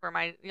leave for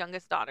my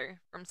youngest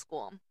daughter from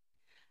school.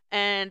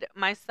 And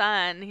my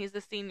son, he's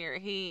a senior,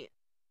 he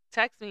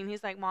texts me and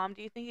he's like, "Mom,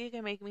 do you think you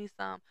can make me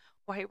some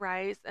white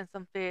rice and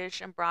some fish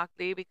and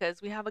broccoli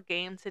because we have a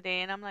game today?"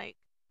 And I'm like,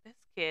 this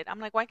kid, I'm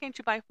like, why can't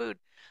you buy food?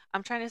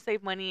 I'm trying to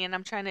save money and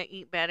I'm trying to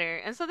eat better.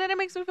 And so then it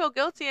makes me feel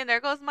guilty. And there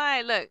goes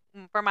my look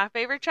for my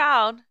favorite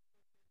child.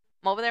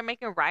 I'm over there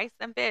making rice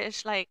and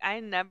fish. Like,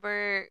 I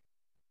never,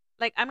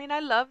 like, I mean,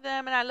 I love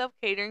them and I love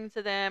catering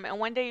to them. And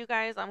one day, you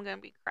guys, I'm going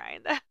to be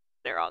crying that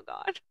they're all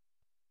gone.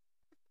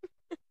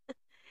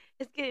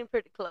 It's getting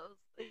pretty close.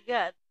 You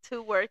got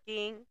two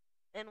working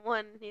and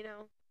one,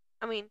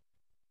 I mean,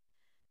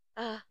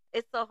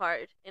 it's so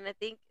hard. And I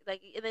think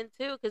like, and then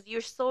too, because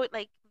you're so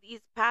like these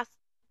past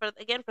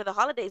for the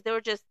holidays, they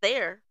were just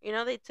there.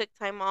 They took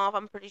time off.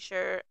 I'm pretty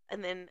sure.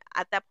 And then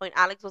at that point,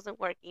 Alex wasn't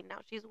working.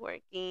 Now she's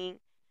working.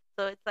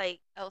 So it's like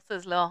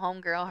Elsa's little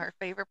homegirl, her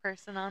favorite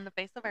person on the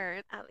face of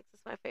earth. Alex is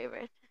my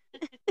favorite.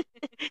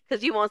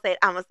 Because you won't say it,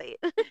 I'm gonna say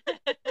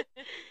it.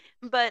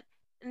 But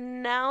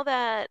now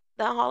that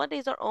the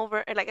holidays are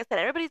over, and like I said,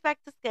 everybody's back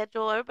to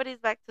schedule, everybody's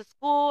back to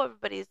school,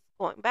 everybody's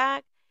going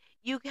back.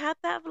 You have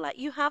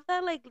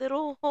that like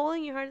little hole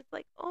in your heart. It's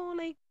like, oh,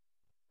 like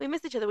we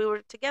miss each other. We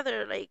were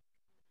together like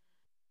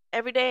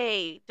every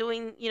day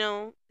doing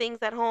things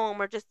at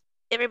home or just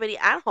everybody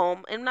at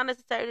home, and not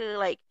necessarily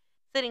like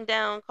sitting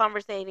down,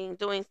 conversating,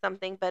 doing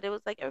something, but it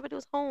was like everybody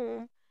was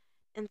home.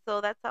 And so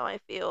that's how I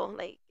feel.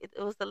 Like it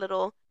was a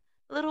little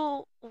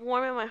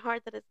warm in my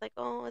heart that it's like,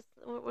 oh,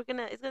 it's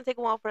gonna take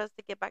a while for us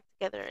to get back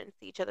together and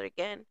see each other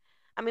again.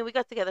 I mean, we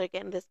got together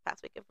again this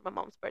past weekend for my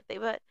mom's birthday,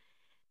 but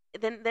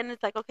then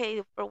it's like,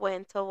 okay, for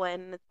when till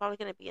when? It's probably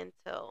gonna be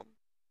until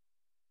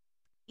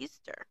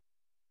Easter.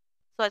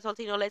 So I told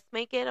Tino, let's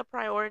make it a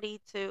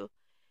priority to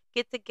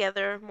get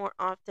together more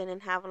often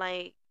and have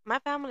like my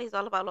family is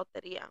all about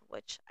loteria,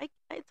 which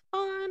it's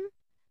fun.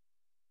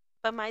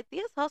 But my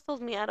tia's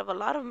hustles me out of a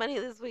lot of money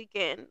this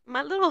weekend.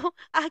 My little,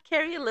 I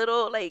carry a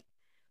little like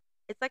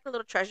it's like a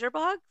little treasure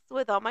box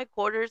with all my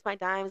quarters, my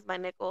dimes, my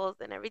nickels,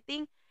 and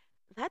everything.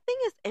 That thing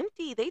is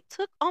empty. They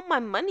took all my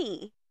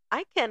money.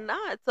 I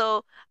cannot.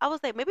 So I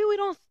was like, maybe we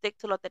don't stick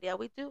to loteria.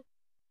 We do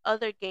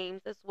other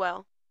games as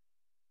well.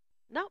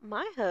 Not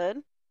my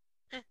hood.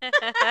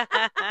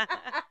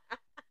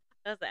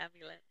 Those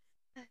ambulance.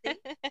 See?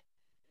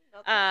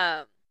 Okay.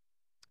 um,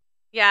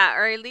 yeah,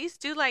 or at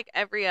least do like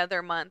every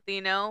other month,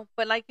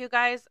 But like you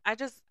guys, I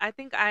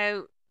think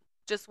I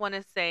just want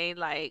to say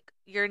like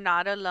you're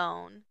not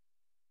alone.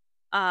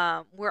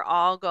 We're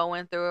all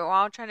going through it. We're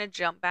all trying to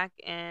jump back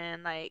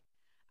in. Like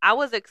I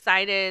was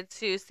excited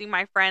to see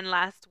my friend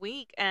last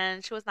week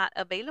and she was not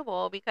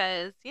available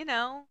because,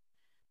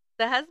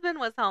 the husband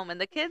was home and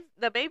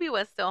the baby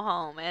was still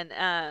home. And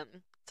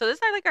so this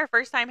is like our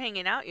first time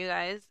hanging out, you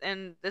guys,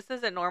 and this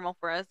isn't normal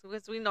for us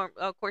because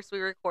of course we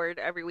record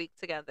every week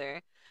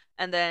together.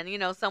 And then,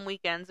 some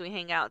weekends we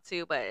hang out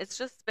too, but it's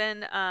just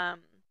been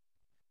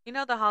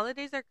the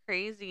holidays are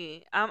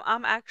crazy.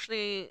 I'm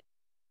actually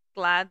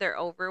glad they're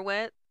over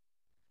with.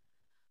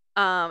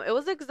 It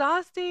was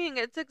exhausting.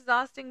 It's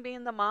exhausting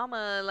being the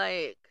mama,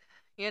 like,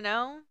 you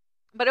know?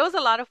 But it was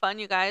a lot of fun,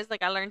 you guys.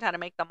 Like I learned how to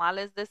make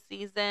tamales this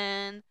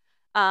season.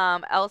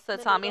 Elsa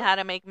taught me Menudo. how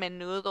to make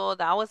menudo.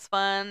 That was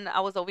fun.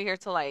 I was over here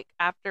till like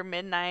after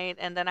midnight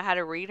and then I had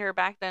to read her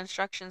back the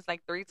instructions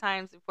like 3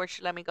 times before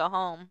she let me go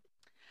home.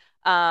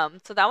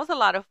 So that was a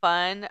lot of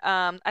fun.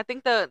 I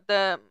think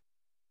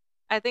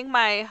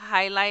my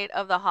highlight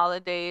of the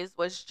holidays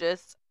was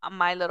just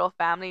my little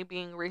family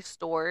being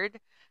restored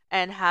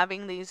and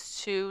having these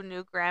two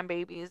new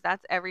grandbabies.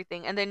 That's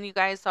everything. And then you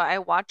guys, so I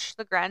watched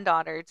the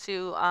granddaughter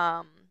too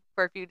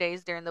for a few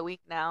days during the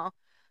week now.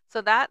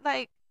 So that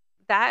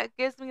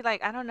gives me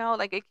like I don't know,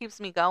 like it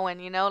keeps me going,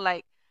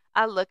 like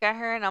I look at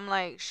her and I'm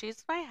like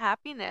she's my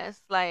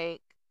happiness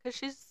like cuz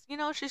she's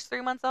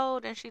 3 months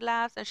old and she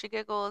laughs and she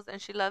giggles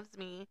and she loves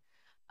me.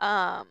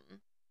 Um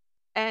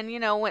and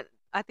when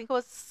I think it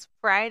was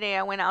Friday,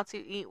 I went out to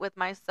eat with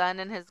my son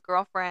and his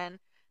girlfriend.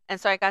 And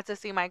so I got to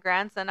see my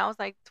grandson. I was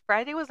like,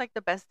 Friday was like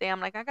the best day. I'm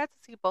like, I got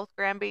to see both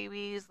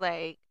grandbabies.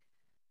 Like,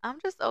 I'm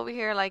just over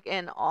here like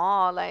in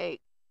awe.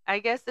 Like, I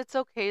guess it's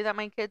okay that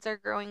my kids are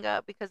growing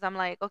up because I'm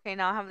like, okay,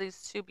 now I have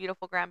these two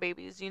beautiful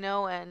grandbabies,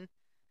 and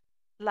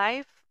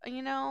life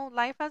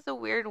has a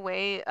weird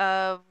way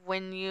of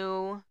when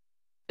you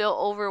feel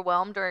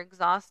overwhelmed or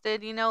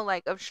exhausted,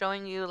 like of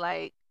showing you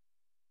like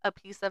a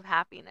piece of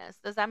happiness.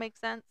 Does that make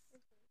sense?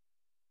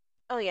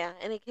 Oh yeah,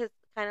 and it is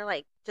kind of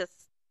like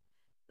just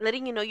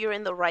letting you know you're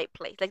in the right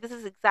place. Like this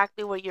is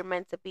exactly where you're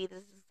meant to be.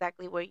 This is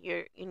exactly where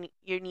you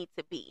need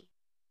to be.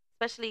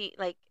 Especially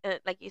like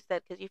you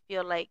said, because you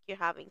feel like you're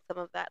having some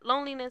of that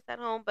loneliness at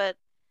home, but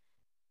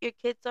your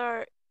kids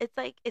are. It's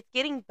like it's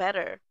getting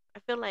better. I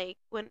feel like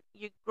when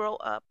you grow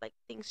up, like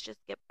things just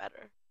get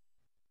better,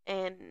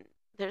 and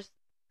there's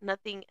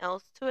nothing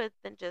else to it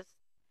than just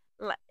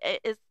like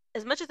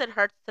as much as it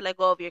hurts to let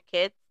go of your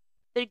kids,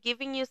 they're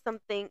giving you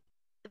something.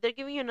 They're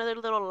giving you another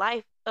little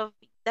life of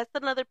that's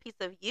another piece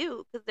of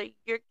you because they're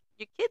your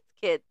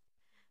kids.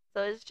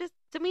 So it's just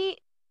to me,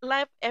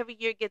 life every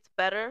year gets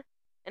better,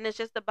 and it's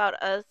just about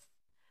us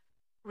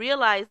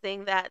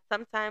realizing that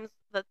sometimes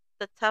the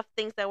tough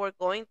things that we're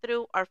going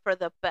through are for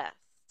the best.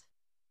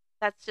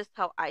 That's just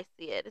how I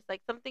see it. It's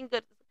like something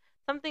good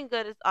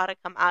is ought to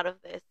come out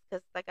of this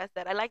because, like I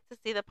said, I like to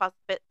see the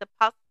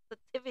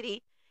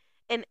positivity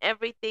in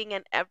everything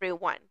and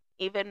everyone,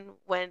 even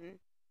when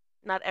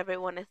not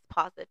everyone is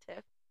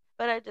positive.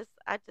 But I just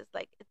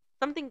like it's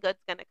something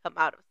good's gonna come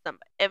out of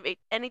somebody,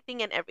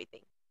 anything and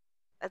everything.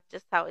 That's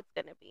just how it's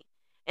gonna be.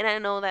 And I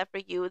know that for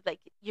you, like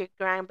your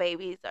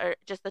grandbabies are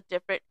just a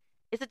different.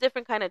 It's a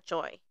different kind of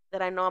joy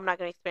that I know I'm not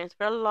gonna experience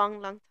for a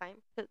long, long time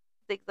because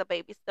Zig's a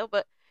baby still.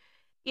 But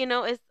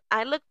it's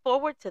I look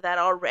forward to that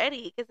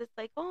already because it's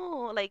like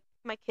oh, like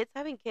my kids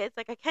having kids.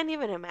 Like I can't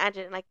even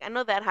imagine. Like I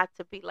know that had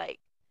to be like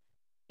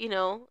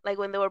like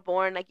when they were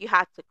born, like you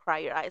had to cry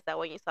your eyes out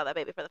when you saw that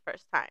baby for the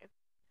first time.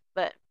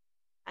 But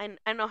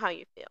I know how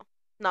you feel.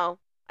 No,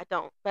 I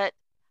don't. But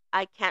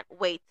I can't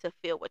wait to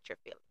feel what you're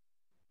feeling.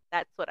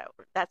 That's what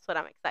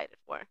I'm excited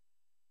for.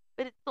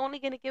 But it's only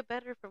gonna get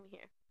better from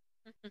here.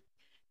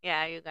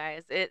 Yeah, you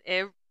guys.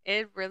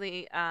 It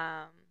really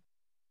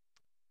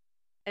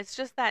it's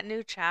just that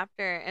new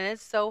chapter and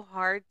it's so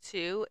hard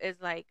too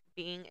is like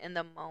being in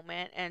the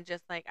moment and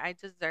just like I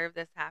deserve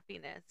this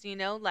happiness,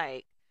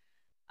 like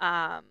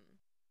um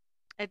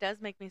it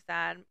does make me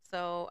sad.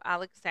 So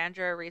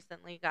Alexandra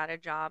recently got a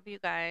job, you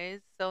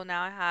guys. So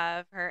now I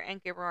have her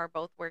and Gabriel are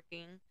both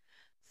working.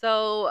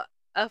 So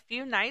a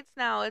few nights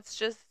now it's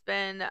just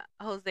been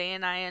Jose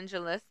and I and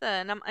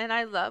Jalissa and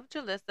I love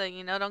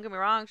Jalissa, don't get me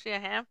wrong, she a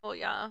handful,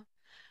 y'all.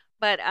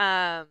 But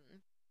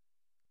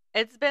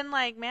it's been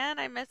like, man,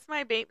 I miss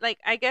my baby. Like,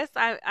 I guess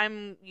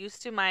I'm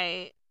used to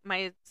my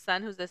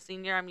son who's a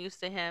senior. I'm used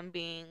to him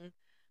being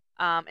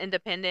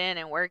independent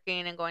and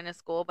working and going to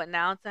school. But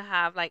now to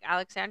have like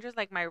Alexandra's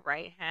like my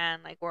right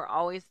hand, like we're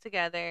always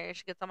together.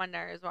 She gets on my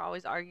nerves. We're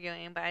always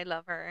arguing, but I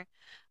love her.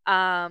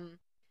 Um,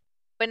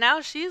 but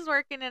now she's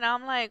working, and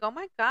I'm like, oh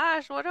my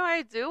gosh, what do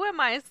I do with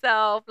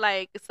myself?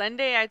 Like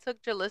Sunday, I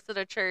took Jalissa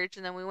to church,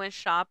 and then we went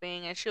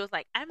shopping, and she was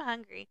like, I'm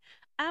hungry.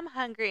 I'm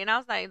hungry. And I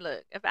was like,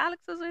 look, if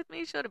Alex was with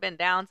me, she would have been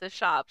down to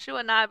shop. She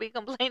would not be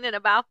complaining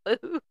about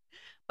food.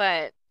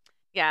 But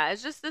yeah,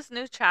 it's just this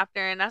new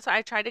chapter. And that's why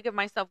I try to give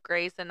myself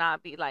grace and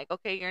not be like,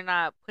 okay, you're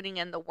not putting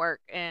in the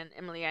work in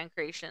Emily Ann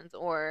Creations,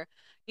 or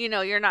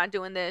you're not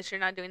doing this, you're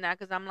not doing that.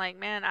 Because I'm like,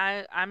 man,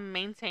 I'm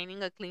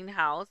maintaining a clean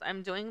house.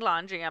 I'm doing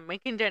laundry. I'm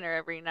making dinner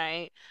every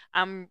night.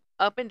 I'm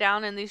up and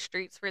down in these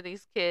streets for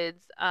these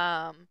kids.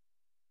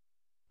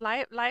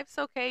 Life's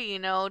okay,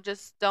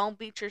 just don't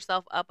beat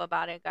yourself up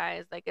about it,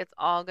 guys. Like it's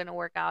all gonna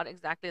work out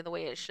exactly the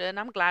way it should. And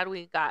I'm glad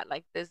we got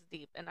like this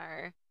deep in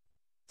our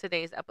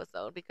today's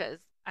episode, because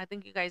I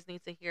think you guys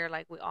need to hear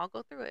like we all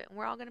go through it and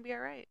we're all gonna be all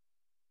right.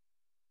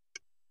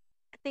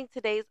 I think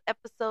today's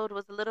episode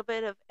was a little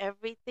bit of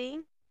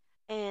everything.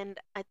 And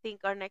I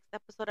think our next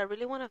episode, I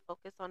really want to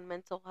focus on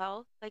mental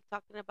health, like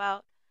talking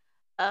about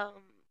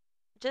um,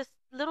 just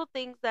little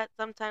things that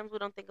sometimes we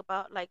don't think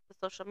about, like the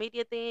social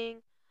media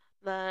thing,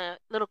 the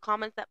little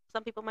comments that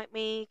some people might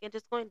make, and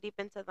just going deep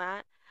into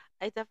that.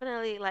 I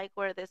definitely like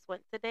where this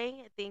went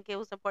today. I think it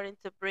was important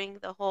to bring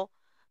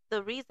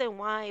the reason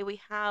why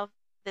we have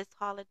this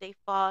holiday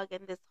fog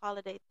and this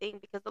holiday thing,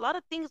 because a lot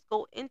of things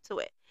go into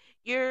it.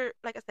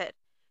 Like I said,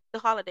 the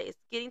holidays,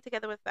 getting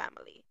together with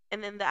family,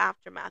 and then the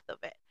aftermath of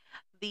it,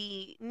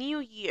 the new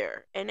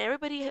year, and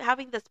everybody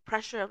having this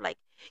pressure of like,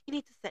 you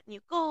need to set new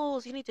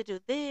goals, you need to do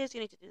this,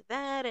 you need to do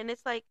that. And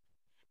it's like,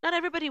 not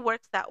everybody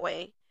works that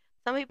way.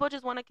 Some people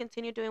just want to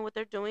continue doing what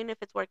they're doing if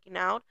it's working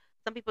out.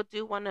 Some people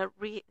do want to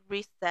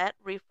reset,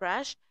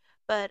 refresh.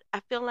 But I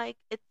feel like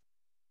it's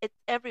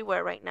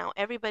everywhere right now.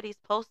 Everybody's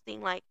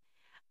posting like,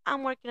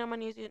 I'm working on my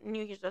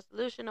New Year's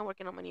resolution. I'm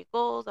working on my new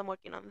goals. I'm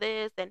working on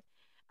this, and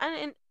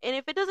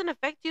if it doesn't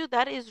affect you,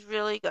 that is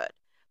really good.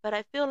 But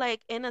I feel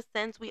like, in a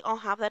sense, we all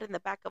have that in the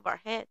back of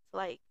our heads.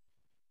 Like,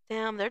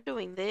 damn, they're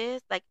doing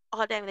this. Like,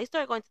 oh damn, they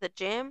started going to the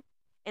gym,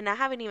 and I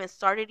haven't even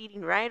started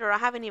eating right, or I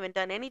haven't even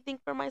done anything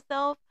for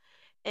myself.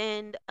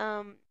 And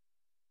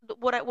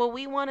what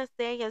we want to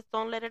say is,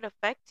 don't let it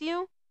affect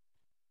you,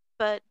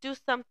 but do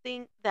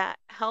something that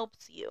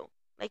helps you.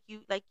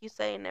 Like you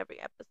say in every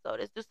episode,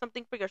 is do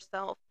something for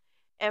yourself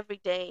every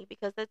day,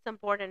 because it's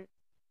important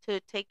to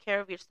take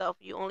care of yourself.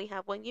 You only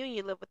have one you, and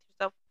you live with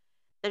yourself.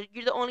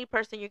 You're the only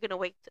person you're gonna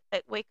wake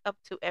up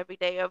to every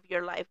day of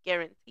your life,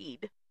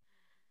 guaranteed.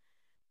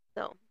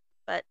 So,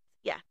 but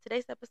yeah,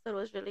 today's episode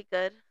was really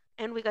good,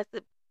 and we got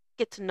to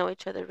get to know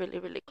each other really,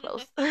 really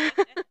close.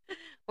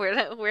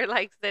 We're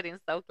like sitting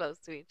so close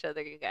to each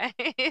other, you guys.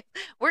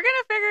 We're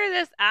gonna figure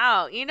this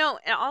out, and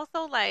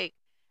also like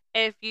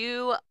if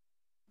you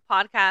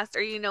podcast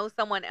or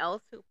someone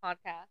else who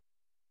podcasts,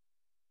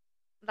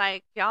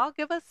 like y'all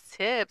give us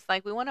tips.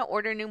 Like we want to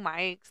order new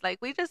mics. Like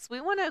we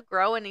want to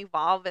grow and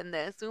evolve in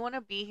this. We want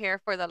to be here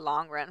for the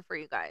long run for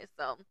you guys.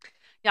 So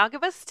y'all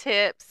give us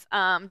tips.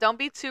 Don't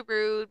be too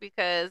rude,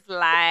 because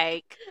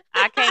like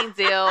I can't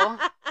deal.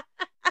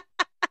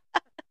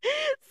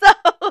 So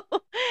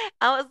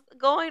I was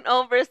going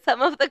over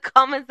some of the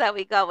comments that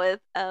we got with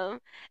Esme.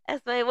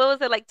 What was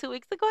it, like 2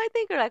 weeks ago, I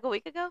think, or like a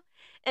week ago?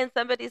 And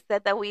somebody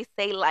said that we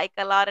say like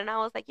a lot, and I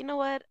was like, you know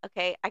what?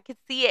 Okay, I could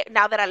see it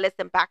now that I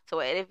listen back to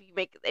it.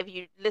 If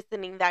you're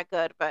listening that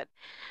good, but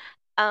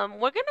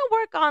we're gonna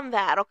work on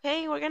that.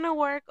 Okay, we're gonna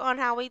work on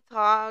how we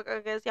talk.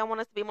 I guess y'all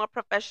want us to be more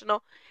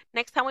professional.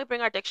 Next time we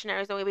bring our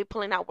dictionaries, and we'll be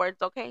pulling out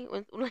words. Okay,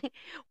 we're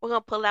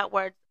gonna pull out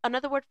words.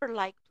 Another word for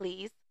like,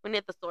 please. We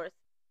need the source.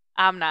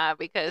 I'm not,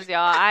 because y'all,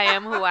 I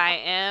am who I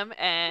am,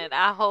 and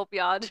I hope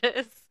y'all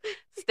just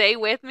stay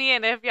with me.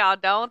 And if y'all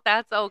don't,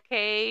 that's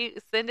okay.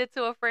 Send it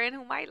to a friend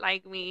who might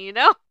like me.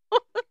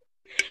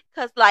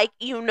 Cause like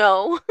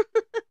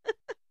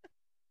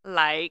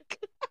Like,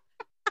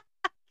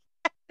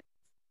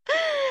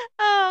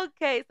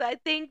 Okay, so I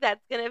think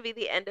that's gonna be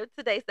the end of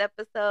today's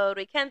episode.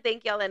 We can't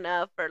thank y'all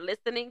enough for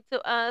listening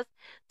to us,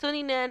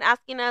 tuning in,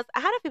 asking us. I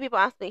had a few people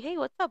ask me, "Hey,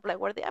 what's up? Like,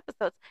 what are the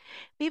episodes?"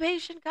 Be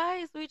patient,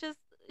 guys. We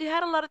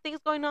had a lot of things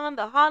going on: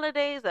 the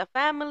holidays, the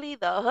family,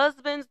 the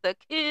husbands, the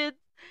kids,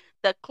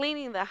 the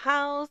cleaning the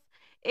house.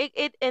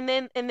 And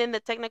then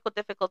the technical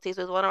difficulties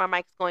with one of our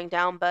mics going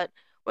down, but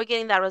we're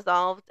getting that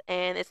resolved,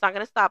 and it's not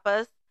gonna stop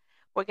us.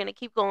 We're gonna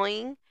keep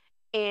going,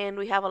 and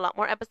we have a lot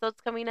more episodes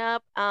coming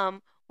up.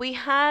 We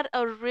had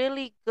a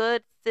really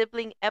good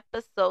sibling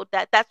episode.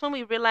 That's when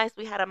we realized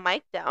we had a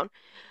mic down.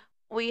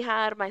 We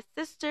had my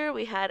sister,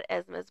 we had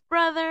Esma's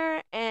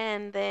brother,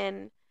 and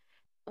then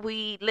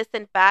we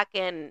listened back,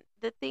 and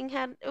the thing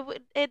had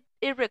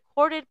it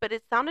recorded, but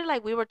it sounded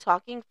like we were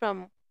talking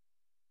from,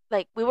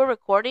 like we were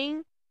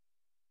recording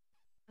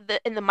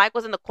and the mic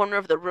was in the corner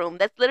of the room.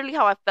 That's literally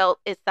how I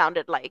felt it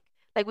sounded like.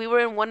 Like we were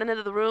in one end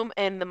of the room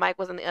and the mic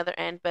was on the other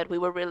end, but we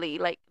were really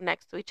like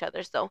next to each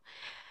other. So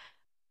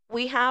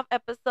we have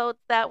episodes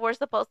that were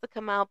supposed to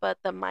come out, but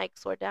the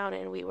mics were down,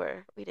 and we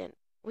didn't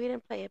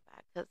play it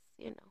back because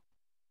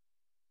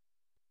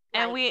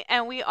And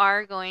life. we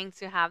are going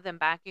to have them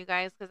back, you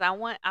guys, because I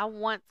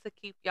want to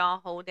keep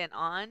y'all holding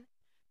on.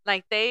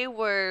 Like they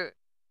were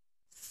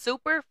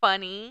super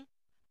funny.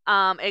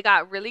 It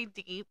got really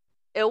deep.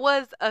 It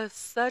was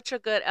such a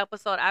good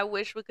episode. I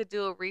wish we could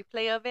do a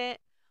replay of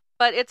it,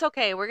 but it's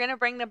okay. We're gonna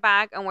bring them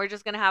back, and we're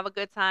just gonna have a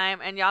good time,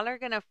 and y'all are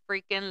gonna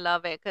freaking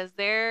love it because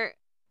they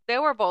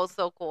were both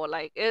so cool.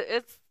 Like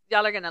it's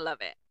y'all are gonna love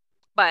it.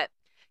 But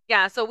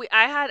yeah, so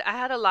I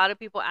had a lot of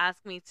people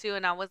ask me too,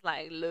 and I was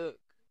like, look,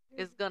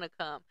 it's gonna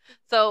come.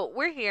 So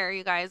we're here,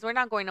 you guys. We're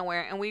not going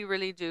nowhere, and we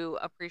really do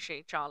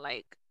appreciate y'all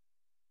like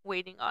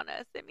waiting on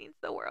us. It means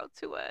the world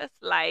to us.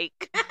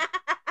 Like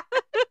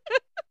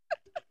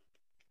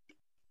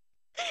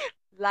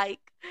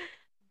Like,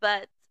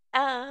 but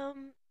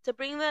to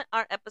bring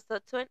our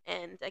episode to an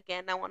end,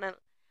 again, I want to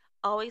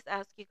always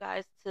ask you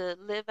guys to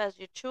live as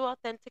your true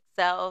authentic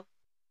self.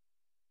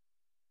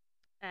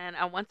 and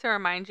I want to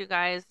remind you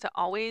guys to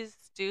always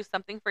do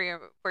something for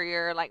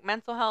your like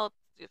mental health,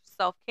 do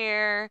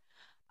self-care,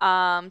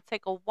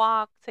 take a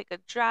walk, take a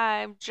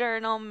drive,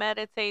 journal,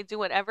 meditate, do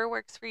whatever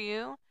works for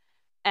you.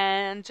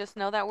 And just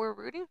know that we're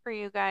rooting for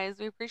you guys.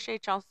 We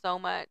appreciate y'all so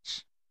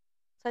much.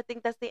 So I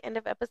think that's the end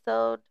of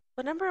episode.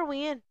 What number are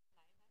we in?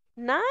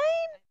 9?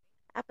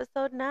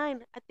 Episode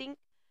 9. I think,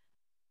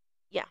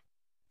 yeah.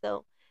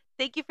 So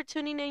thank you for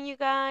tuning in, you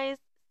guys.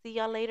 See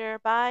y'all later.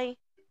 Bye.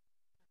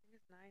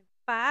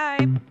 Bye.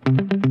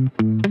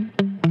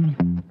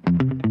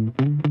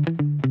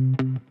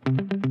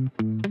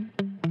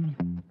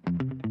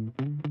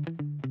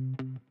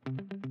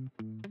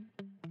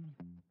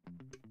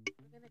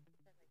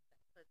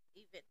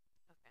 Even.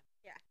 Okay.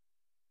 Yeah.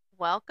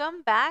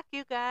 Welcome back,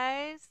 you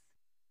guys.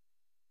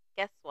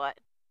 Guess what?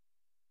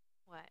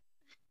 What?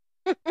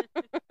 I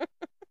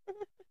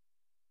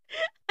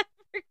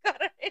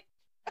forgot it.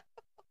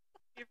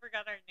 You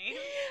forgot our name?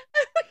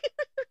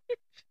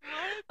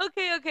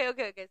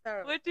 Okay.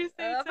 Sorry. What'd you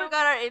say? I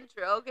forgot our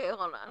intro. Okay,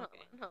 hold on.